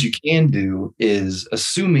 But what you can do is,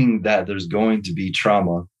 assuming that there's going to be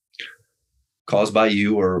trauma caused by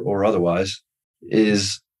you or otherwise,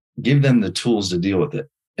 is give them the tools to deal with it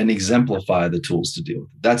and exemplify the tools to deal with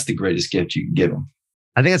it. That's the greatest gift you can give them.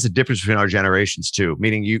 I think that's the difference between our generations too.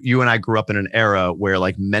 Meaning you and I grew up in an era where,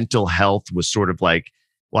 like, mental health was sort of like,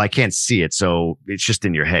 well, I can't see it, so it's just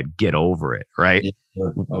in your head. Get over it, right? Yeah.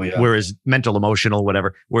 Oh, yeah. Whereas mental, emotional,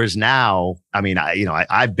 whatever. Whereas now, I mean,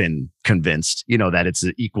 I've been convinced, that it's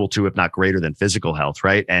equal to, if not greater than, physical health,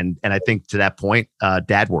 right? And I think, to that point,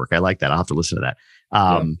 Dad Work, I like that. I'll have to listen to that.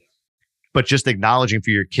 But just acknowledging for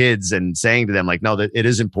your kids and saying to them, like, no, that it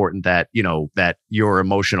is important that, that your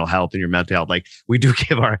emotional health and your mental health, like, we do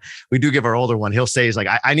give our older one, he'll say, he's like,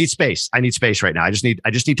 I need space. I need space right now. I just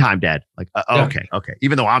need time, Dad. Like, okay.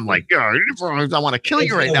 Even though I'm like, I want to kill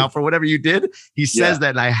you right now for whatever you did. He says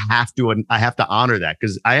that, and I have to honor that,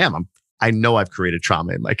 because I know I've created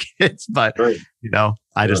trauma in my kids, but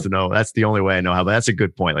I just don't know. That's the only way I know how. But that's a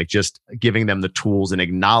good point. Like, just giving them the tools and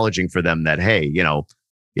acknowledging for them that, hey,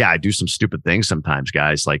 I do some stupid things sometimes,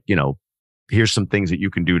 guys. Like, here's some things that you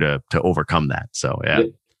can do to overcome that. So, yeah.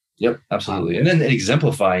 Yep, absolutely. And then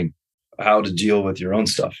exemplifying how to deal with your own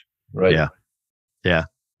stuff, right? Yeah.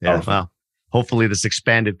 Well, hopefully this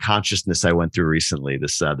expanded consciousness I went through recently,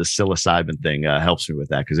 this psilocybin thing helps me with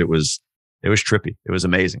that, because it was trippy. It was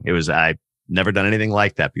amazing. I've never done anything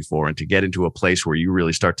like that before. And to get into a place where you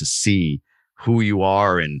really start to see who you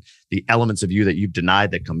are and the elements of you that you've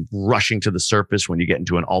denied that come rushing to the surface when you get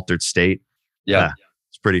into an altered state. Yeah.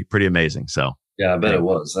 It's pretty amazing. So Yeah, I bet it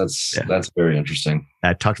was. That's very interesting.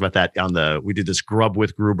 I talked about that we did this Grub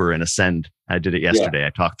with Gruber and Ascend. I did it yesterday. Yeah. I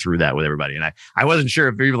talked through that with everybody. And I wasn't sure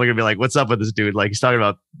if people are going to be like, what's up with this dude? Like he's talking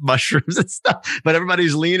about mushrooms and stuff, but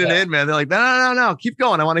everybody's leaning in, man. They're like, no, keep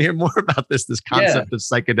going. I want to hear more about this concept of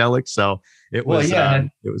psychedelics. So it was, it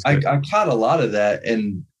was good. I caught a lot of that.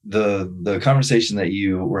 And the conversation that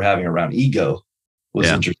you were having around ego was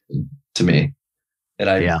interesting to me.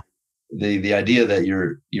 And the idea that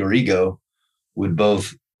your ego would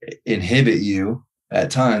both inhibit you at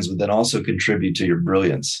times, but then also contribute to your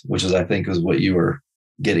brilliance, which is, I think, is what you were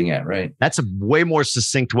getting at, right? That's a way more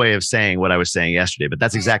succinct way of saying what I was saying yesterday, but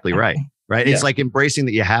that's exactly right. Right. Yeah. It's like embracing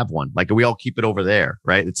that you have one. Like we all keep it over there,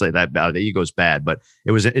 right? It's like that the ego's bad, but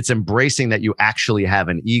it's embracing that you actually have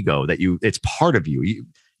an ego, that it's part of you.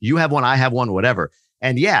 You have one, I have one, whatever.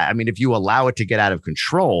 And yeah, I mean, if you allow it to get out of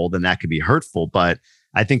control, then that could be hurtful. But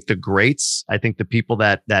I think the greats, I think the people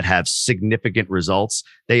that have significant results,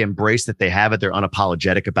 they embrace that they have it. They're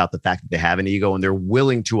unapologetic about the fact that they have an ego, and they're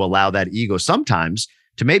willing to allow that ego sometimes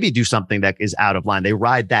to maybe do something that is out of line. They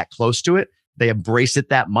ride that close to it. They embrace it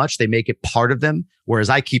that much. They make it part of them. Whereas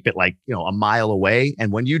I keep it like, a mile away.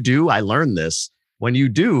 And when you do, I learned this, when you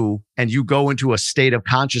do, and you go into a state of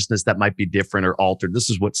consciousness that might be different or altered, this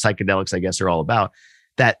is what psychedelics, I guess, are all about.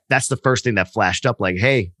 That's the first thing that flashed up, like,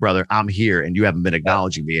 hey, brother, I'm here and you haven't been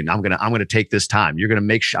acknowledging me. And I'm gonna take this time. I'm gonna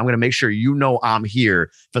make sure I'm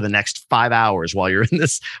here for the next 5 hours while you're in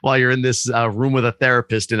this room with a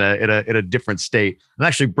therapist in a different state. I'm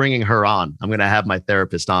actually bringing her on. I'm gonna have my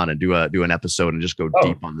therapist on and do an episode and just go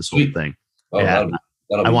deep on this whole thing. I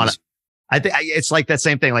think it's like that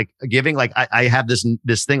same thing, like giving, like I have this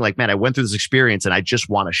thing, like, man, I went through this experience and I just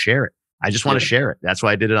want to share it. I just want to share it. That's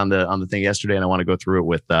why I did it on the thing yesterday, and I want to go through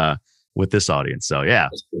it with this audience. So yeah,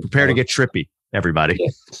 prepare to get trippy, everybody.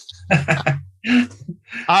 Yeah.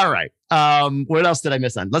 All right. What else did I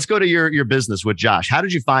miss on? Let's go to your business with Josh. How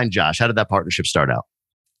did you find Josh? How did that partnership start out?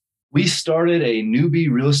 We started a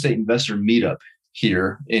newbie real estate investor meetup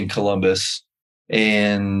here in Columbus,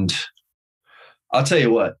 and I'll tell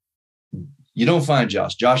you what. You don't find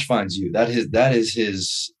Josh. Josh finds you. That is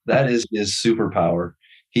his superpower.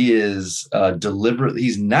 He is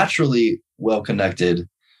he's naturally well connected,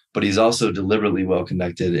 but he's also deliberately well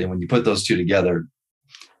connected. And when you put those two together,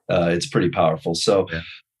 it's pretty powerful. So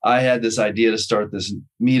I had this idea to start this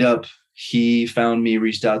meetup. He found me,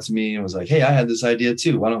 reached out to me and was like, hey, I had this idea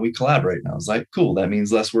too. Why don't we collaborate? And I was like, cool. That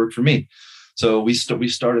means less work for me. So we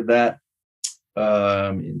started that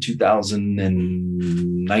in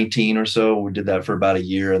 2019 or so. We did that for about a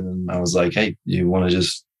year. And then I was like, hey, you want to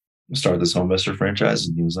just start this HomeVestor franchise?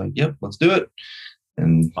 And he was like, yep, let's do it.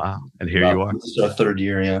 And wow. And here you are. This is our third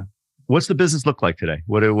year. Yeah. What's the business look like today?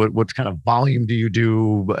 What kind of volume do you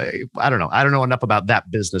do? I don't know. I don't know enough about that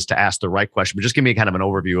business to ask the right question, but just give me kind of an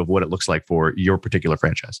overview of what it looks like for your particular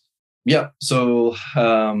franchise. Yeah. So,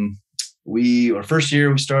 our first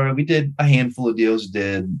year we did a handful of deals.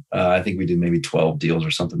 I think we did maybe 12 deals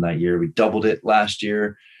or something that year. We doubled it last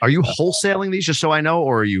year. Are you wholesaling these, just so I know,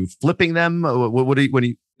 or are you flipping them?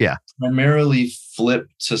 Yeah. Primarily flip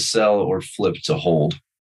to sell or flip to hold.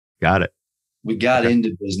 Got it. We got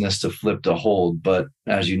into business to flip to hold, but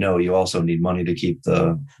as you know, you also need money to keep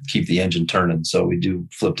the engine turning. So we do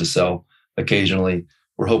flip to sell occasionally.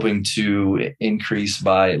 We're hoping to increase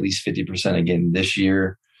by at least 50% again this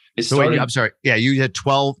year. I'm sorry. Yeah, you had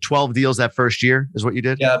 12 deals that first year is what you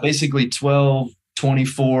did? Yeah, basically 12,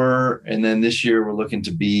 24. And then this year we're looking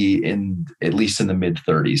to be at least in the mid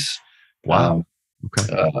 30s. Wow.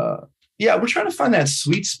 Okay. We're trying to find that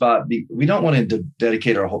sweet spot. We don't want to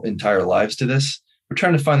dedicate our whole entire lives to this. We're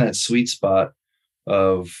trying to find that sweet spot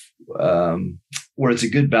of where it's a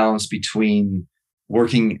good balance between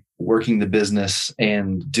working the business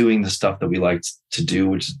and doing the stuff that we like to do,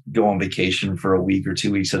 which is go on vacation for a week or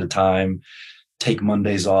 2 weeks at a time, take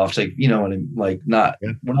Mondays off, we're not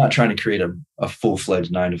trying to create a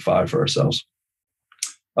full-fledged 9-to-5 for ourselves.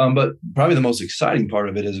 But probably the most exciting part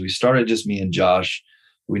of it is we started just me and Josh.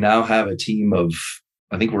 We now have a team of,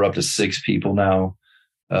 I think we're up to 6 people now.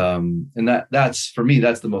 And that's for me,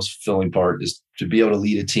 that's the most fulfilling part, is to be able to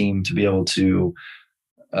lead a team, to be able to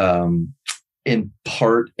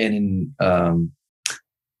impart and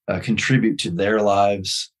contribute to their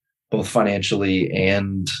lives, both financially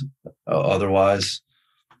and otherwise.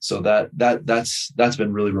 So that's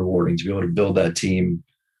been really rewarding to be able to build that team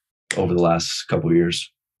over the last couple of years.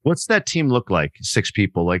 What's that team look like? 6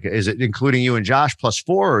 people? Like, is it including you and Josh plus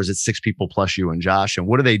 4, or is it 6 people plus you and Josh? And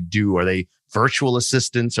what do they do? Are they virtual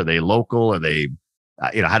assistants? Are they local? Are they,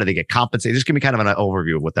 how do they get compensated? Just give me kind of an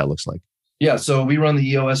overview of what that looks like. Yeah. So we run the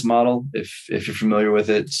EOS model, if you're familiar with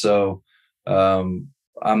it. So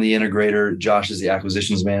I'm the integrator. Josh is the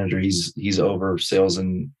acquisitions manager. He's over sales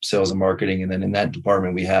and marketing. And then in that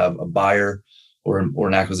department, we have a buyer or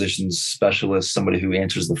an acquisitions specialist, somebody who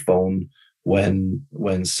answers the phone when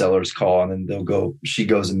sellers call, and then she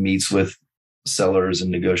goes and meets with sellers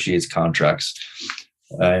and negotiates contracts.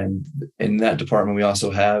 And in that department, we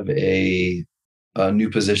also have a new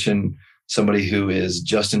position, somebody who is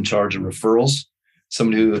just in charge of referrals,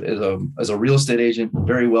 somebody who is a real estate agent,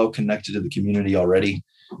 very well connected to the community already.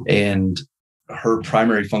 And her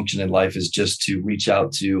primary function in life is just to reach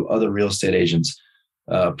out to other real estate agents,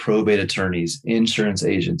 probate attorneys, insurance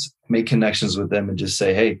agents, make connections with them and just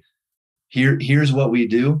say, hey, here's what we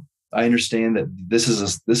do. I understand that this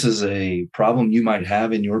is a problem you might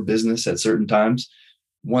have in your business at certain times.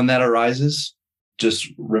 When that arises, just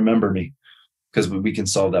remember me, because we can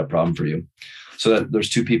solve that problem for you. So that there's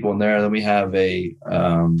two people in there. Then we have in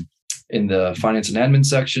the finance and admin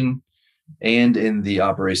section and in the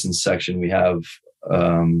operations section, we have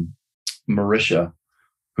Marisha,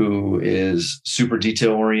 who is super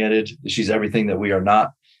detail oriented. She's everything that we are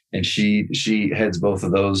not. And she heads both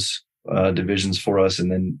of those divisions for us.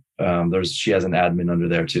 And then she has an admin under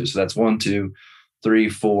there too. So that's 1, 2, 3,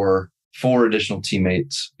 4 additional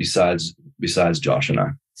teammates besides Josh and I.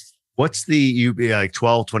 What's you like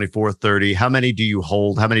 12, 24, 30? How many do you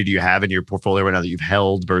hold? How many do you have in your portfolio right now that you've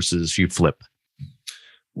held versus you flip?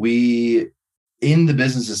 In the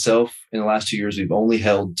business itself, in the last 2 years, we've only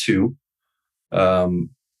held 2.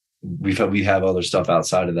 We have other stuff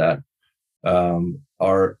outside of that.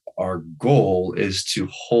 Our goal is to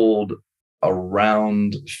hold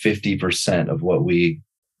around 50% of what we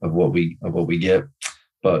get,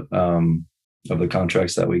 but of the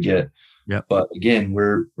contracts that we get. Yeah. But again,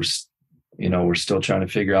 we're still trying to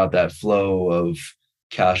figure out that flow of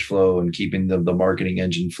cash flow and keeping the marketing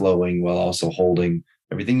engine flowing while also holding.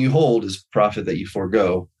 Everything you hold is profit that you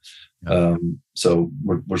forego. Yeah. So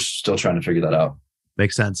we're still trying to figure that out.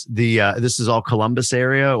 Makes sense. This is all Columbus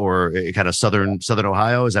area or kind of southern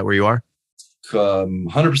Ohio. Is that where you are?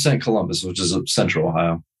 100% Columbus, which is central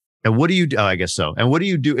Ohio. And what do you do? Oh, I guess so. And what do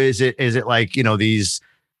you do? Is it like, these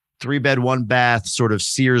 3-bed, 1-bath sort of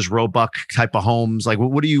Sears Roebuck type of homes? Like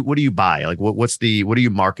what do you buy? Like what are you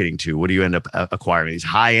marketing to? What do you end up acquiring? These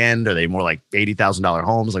high end? Are they more like $80,000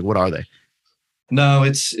 homes? Like what are they? No,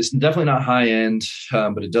 it's definitely not high end,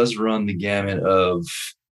 but it does run the gamut of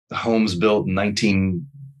homes built in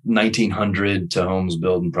 1900 to homes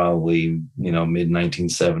built in probably, mid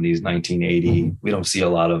 1970s, 1980. We don't see a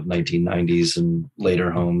lot of 1990s and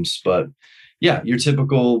later homes, but yeah, your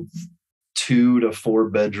typical 2 to 4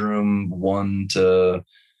 bedroom, 1 to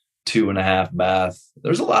 2.5 bath.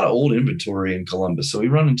 There's a lot of old inventory in Columbus, so we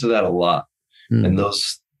run into that a lot, and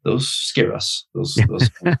those scare us. Those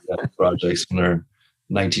projects when they're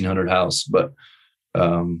 1900 house, but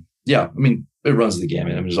yeah, I mean, it runs the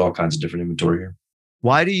gamut. I mean, there's all kinds of different inventory here.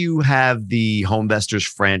 Why do you have the Homevestors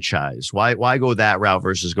franchise? Why go that route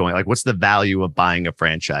versus going like, what's the value of buying a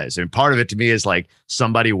franchise? And part of it to me is like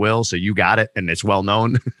somebody will, so you got it and it's well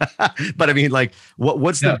known. But I mean, like,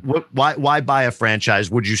 why buy a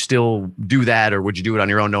franchise? Would you still do that, or would you do it on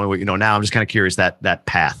your own, knowing what you know now? I'm just kind of curious that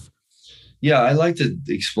path. Yeah, I like to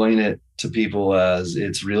explain it to people as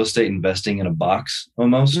it's real estate investing in a box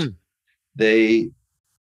almost.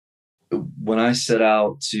 When I set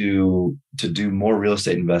out to do more real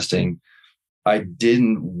estate investing, I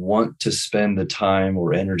didn't want to spend the time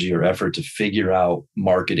or energy or effort to figure out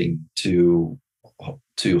marketing to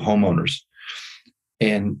homeowners.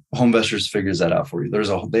 And Homevestors figures that out for you.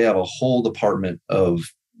 They have a whole department of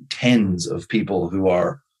tens of people who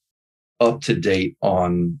are up to date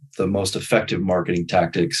on the most effective marketing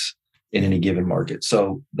tactics in any given market.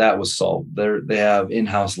 So that was solved. They have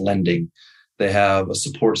in-house lending. They have a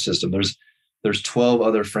support system. There's 12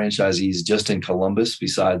 other franchisees just in Columbus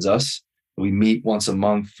besides us. We meet once a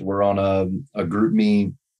month. We're on a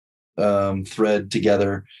GroupMe thread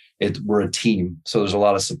together. We're a team. So there's a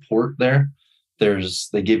lot of support there.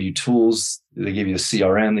 They give you tools. They give you a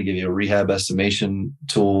CRM. They give you a rehab estimation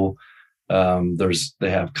tool. They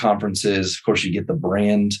have conferences. Of course, you get the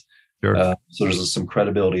brand. Sure. So there's some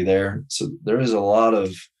credibility there. So there is a lot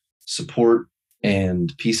of support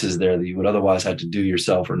and pieces there that you would otherwise have to do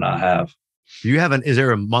yourself or not have. Is there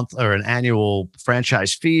a month or an annual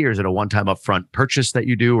franchise fee, or is it a one-time upfront purchase that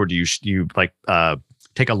you do, or do you like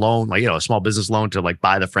take a loan, like a small business loan to like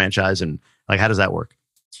buy the franchise, and like how does that work?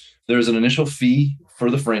 There's an initial fee for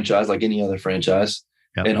the franchise, like any other franchise.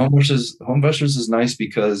 Yep. And Homevestors is nice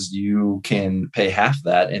because you can pay half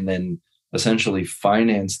that and then essentially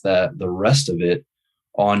finance the rest of it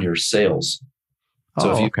on your sales.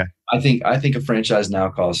 So okay. I think a franchise now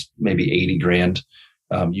costs maybe 80 grand.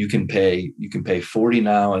 You can pay 40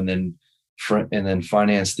 now and then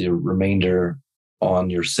finance the remainder on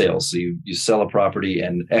your sales. So you sell a property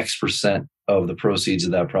and X% of the proceeds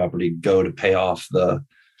of that property go to pay off the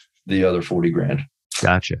other 40 grand.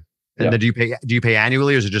 Gotcha. And then do you pay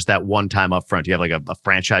annually, or is it just that one time up front? Do you have like a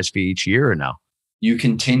franchise fee each year or no? You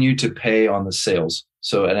continue to pay on the sales.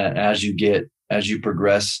 So as you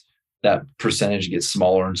progress, that percentage gets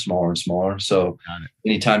smaller and smaller and smaller. So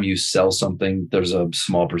anytime you sell something, there's a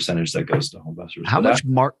small percentage that goes to HomeBusters. How much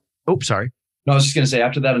sorry. No, I was just going to say,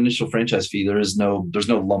 after that initial franchise fee, there's no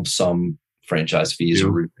lump sum franchise fees.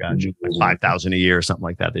 Gotcha. $5,000 a year or something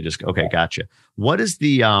like that. They just, okay, gotcha. What is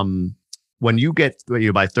the, when you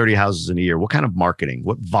buy 30 houses in a year, what kind of marketing,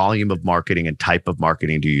 what volume of marketing and type of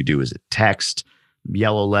marketing do you do? Is it text,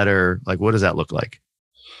 yellow letter? Like, what does that look like?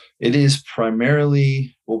 It is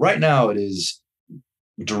primarily, well, right now it is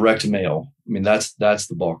direct mail. I mean, that's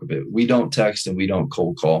the bulk of it. We don't text and we don't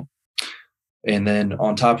cold call. And then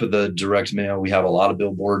on top of the direct mail, we have a lot of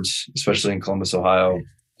billboards, especially in Columbus, Ohio.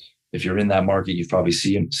 If you're in that market, you've probably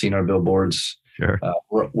seen our billboards. Sure.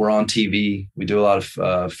 We're on TV. We do a lot of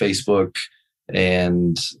Facebook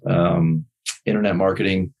and internet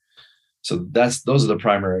marketing. So those are the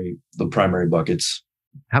primary buckets.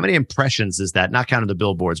 How many impressions is that? Not counting the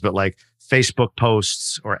billboards, but like Facebook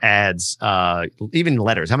posts or ads, even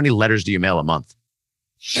letters. How many letters do you mail a month?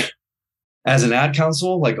 As an ad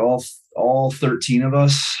council, like all 13 of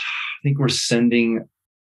us, I think we're sending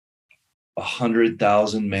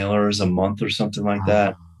 100,000 mailers a month or something like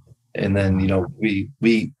that. And then,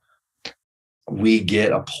 we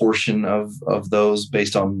get a portion of those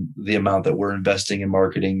based on the amount that we're investing in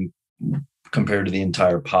marketing compared to the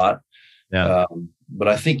entire pot. Yeah. But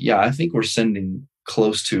I think we're sending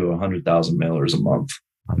close to 100,000 mailers a month.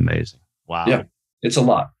 Amazing. Wow. Yeah, it's a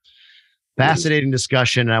lot. Fascinating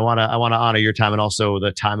discussion. And I want to honor your time and also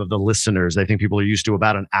the time of the listeners. I think people are used to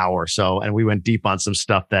about an hour. So, and we went deep on some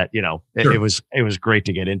stuff that, sure. It was great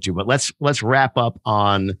to get into, but let's wrap up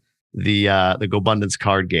on the GoBundance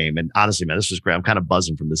card game. And honestly, man, this was great. I'm kind of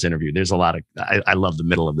buzzing from this interview. There's a lot of, I love the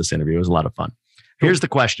middle of this interview. It was a lot of fun. Here's the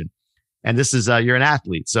question. And this is, you're an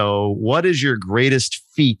athlete. So what is your greatest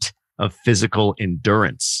feat of physical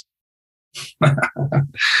endurance?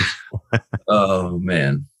 Oh,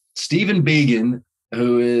 man. Stephen Began,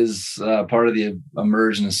 who is part of the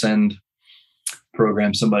Emerge and Ascend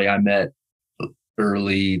program, somebody I met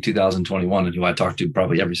early 2021 and who I talk to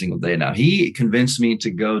probably every single day now. He convinced me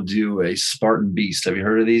to go do a Spartan Beast. Have you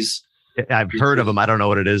heard of these? I've heard of them. I don't know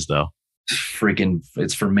what it is, though.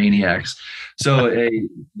 It's for maniacs. So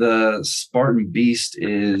the Spartan Beast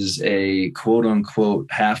is a quote unquote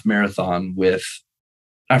half marathon with,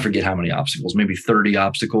 I forget how many obstacles, maybe 30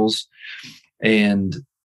 obstacles. And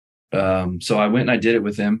so I went and I did it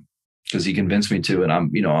with him because he convinced me to, and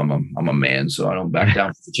I'm a man, so I don't back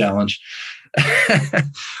down from the challenge.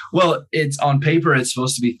 Well, it's on paper, it's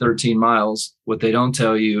supposed to be 13 miles. What they don't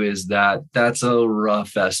tell you is that that's a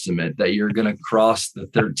rough estimate, that you're going to cross the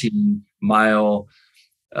 13-mile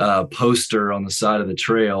poster on the side of the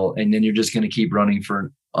trail, and then you're just going to keep running for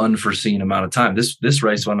an unforeseen amount of time. This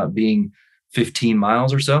race wound up being 15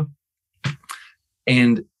 miles or so.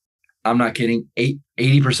 And I'm not kidding,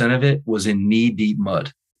 80% of it was in knee-deep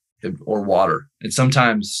mud or water, and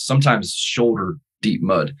sometimes shoulder-deep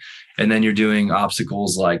mud. And then you're doing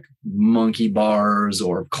obstacles like monkey bars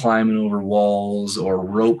or climbing over walls or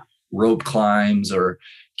rope climbs or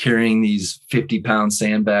carrying these 50-pound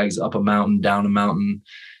sandbags up a mountain, down a mountain.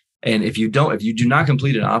 And if you do not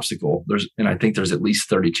complete an obstacle, I think there's at least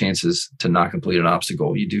 30 chances to not complete an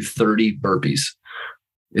obstacle. You do 30 burpees.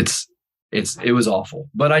 It was awful,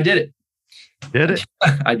 but I did it. Did it?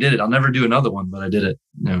 I did it. I'll never do another one, but I did it.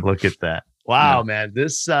 Yeah. Look at that. Wow, man.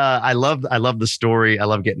 This, I love the story. I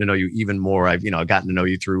love getting to know you even more. I've gotten to know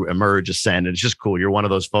you through Emerge, Ascend, and it's just cool. You're one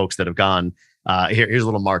of those folks that have gone, here's a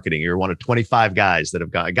little marketing. You're one of 25 guys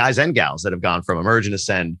and gals that have gone from Emerge and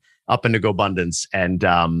Ascend up into GoBundance. And,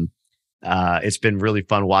 it's been really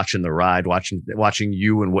fun watching the ride, watching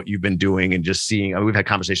you and what you've been doing, and just seeing. We've had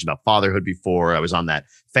conversations about fatherhood before. I was on that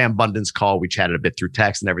Fambundance call. We chatted a bit through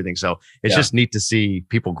text and everything. So it's just neat to see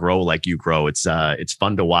people grow like you grow. It's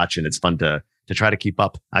fun to watch, and it's fun to try to keep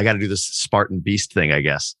up. I got to do this Spartan Beast thing, I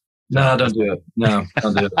guess. No, don't do it. No,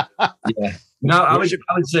 don't do it. Yeah. No, I would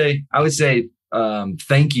say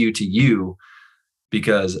thank you to you,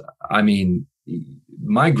 because I mean,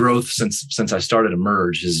 my growth since I started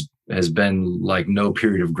Emerge has been like no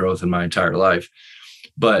period of growth in my entire life.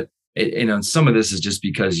 But some of this is just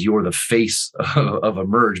because you're the face of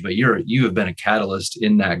Emerge, but you have been a catalyst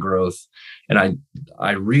in that growth. And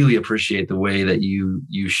I really appreciate the way that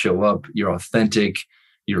you show up. You're authentic,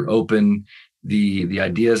 you're open. The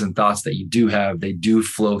ideas and thoughts that you do have, they do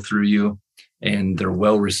flow through you, and they're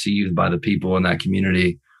well received by the people in that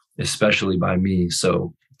community, especially by me.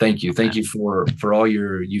 So thank you. Thank you for all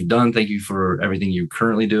you've done. Thank you for everything you're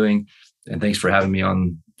currently doing. And thanks for having me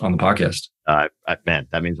on the podcast. Man,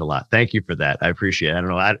 that means a lot. Thank you for that. I appreciate it. I don't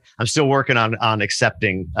know. I'm still working on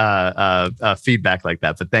accepting feedback like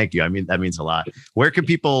that, but thank you. I mean, that means a lot. Where can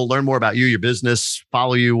people learn more about you, your business,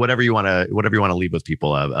 follow you, whatever you want to leave with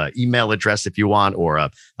people? Email address if you want, or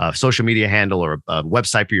a social media handle, or a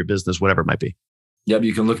website for your business, whatever it might be. Yep,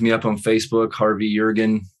 you can look me up on Facebook, Harvey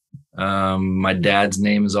Juergen. My dad's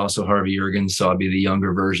name is also Harvey Juergen, so I'll be the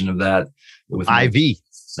younger version of that. With the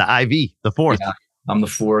fourth. Yeah, I'm the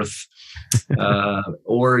fourth.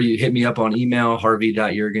 Or you hit me up on email,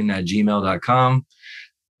 harvey.juergen@gmail.com.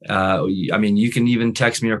 You can even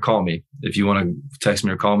text me or call me. If you want to text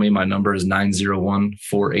me or call me, my number is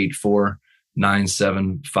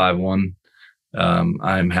 901-484-9751.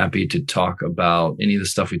 I'm happy to talk about any of the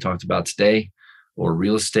stuff we talked about today, or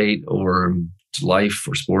real estate, or life,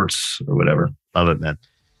 or sports, or whatever. Love it, man.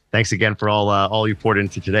 Thanks again for all you poured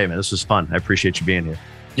into today, man. This was fun. I appreciate you being here.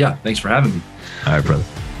 Yeah, thanks for having me. All right, brother.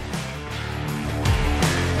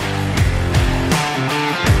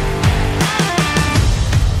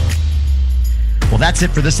 Well, that's it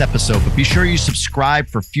for this episode, but be sure you subscribe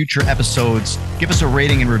for future episodes. Give us a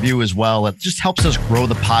rating and review as well. It just helps us grow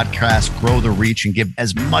the podcast, grow the reach, and give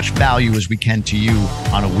as much value as we can to you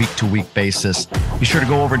on a week-to-week basis. Be sure to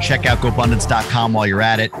go over and check out GoBundance.com while you're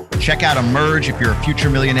at it. Check out Emerge if you're a future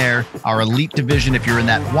millionaire, our elite division if you're in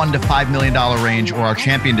that $1 to $5 million range, or our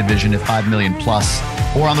champion division at $5 million plus.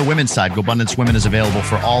 Or on the women's side, GoBundance Women is available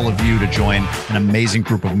for all of you to join an amazing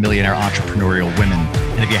group of millionaire entrepreneurial women.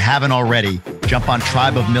 And if you haven't already, jump on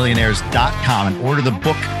tribeofmillionaires.com and order the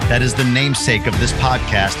book that is the namesake of this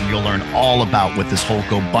podcast, and you'll learn all about what this whole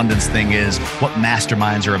GoBundance thing is, what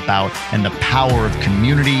masterminds are about, and the power of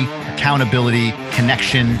community, accountability,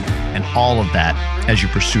 connection, and all of that as you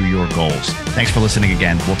pursue your goals. Thanks for listening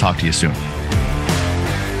again. We'll talk to you soon.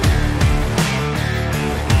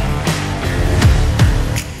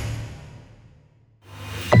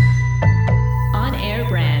 On Air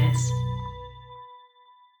Brands.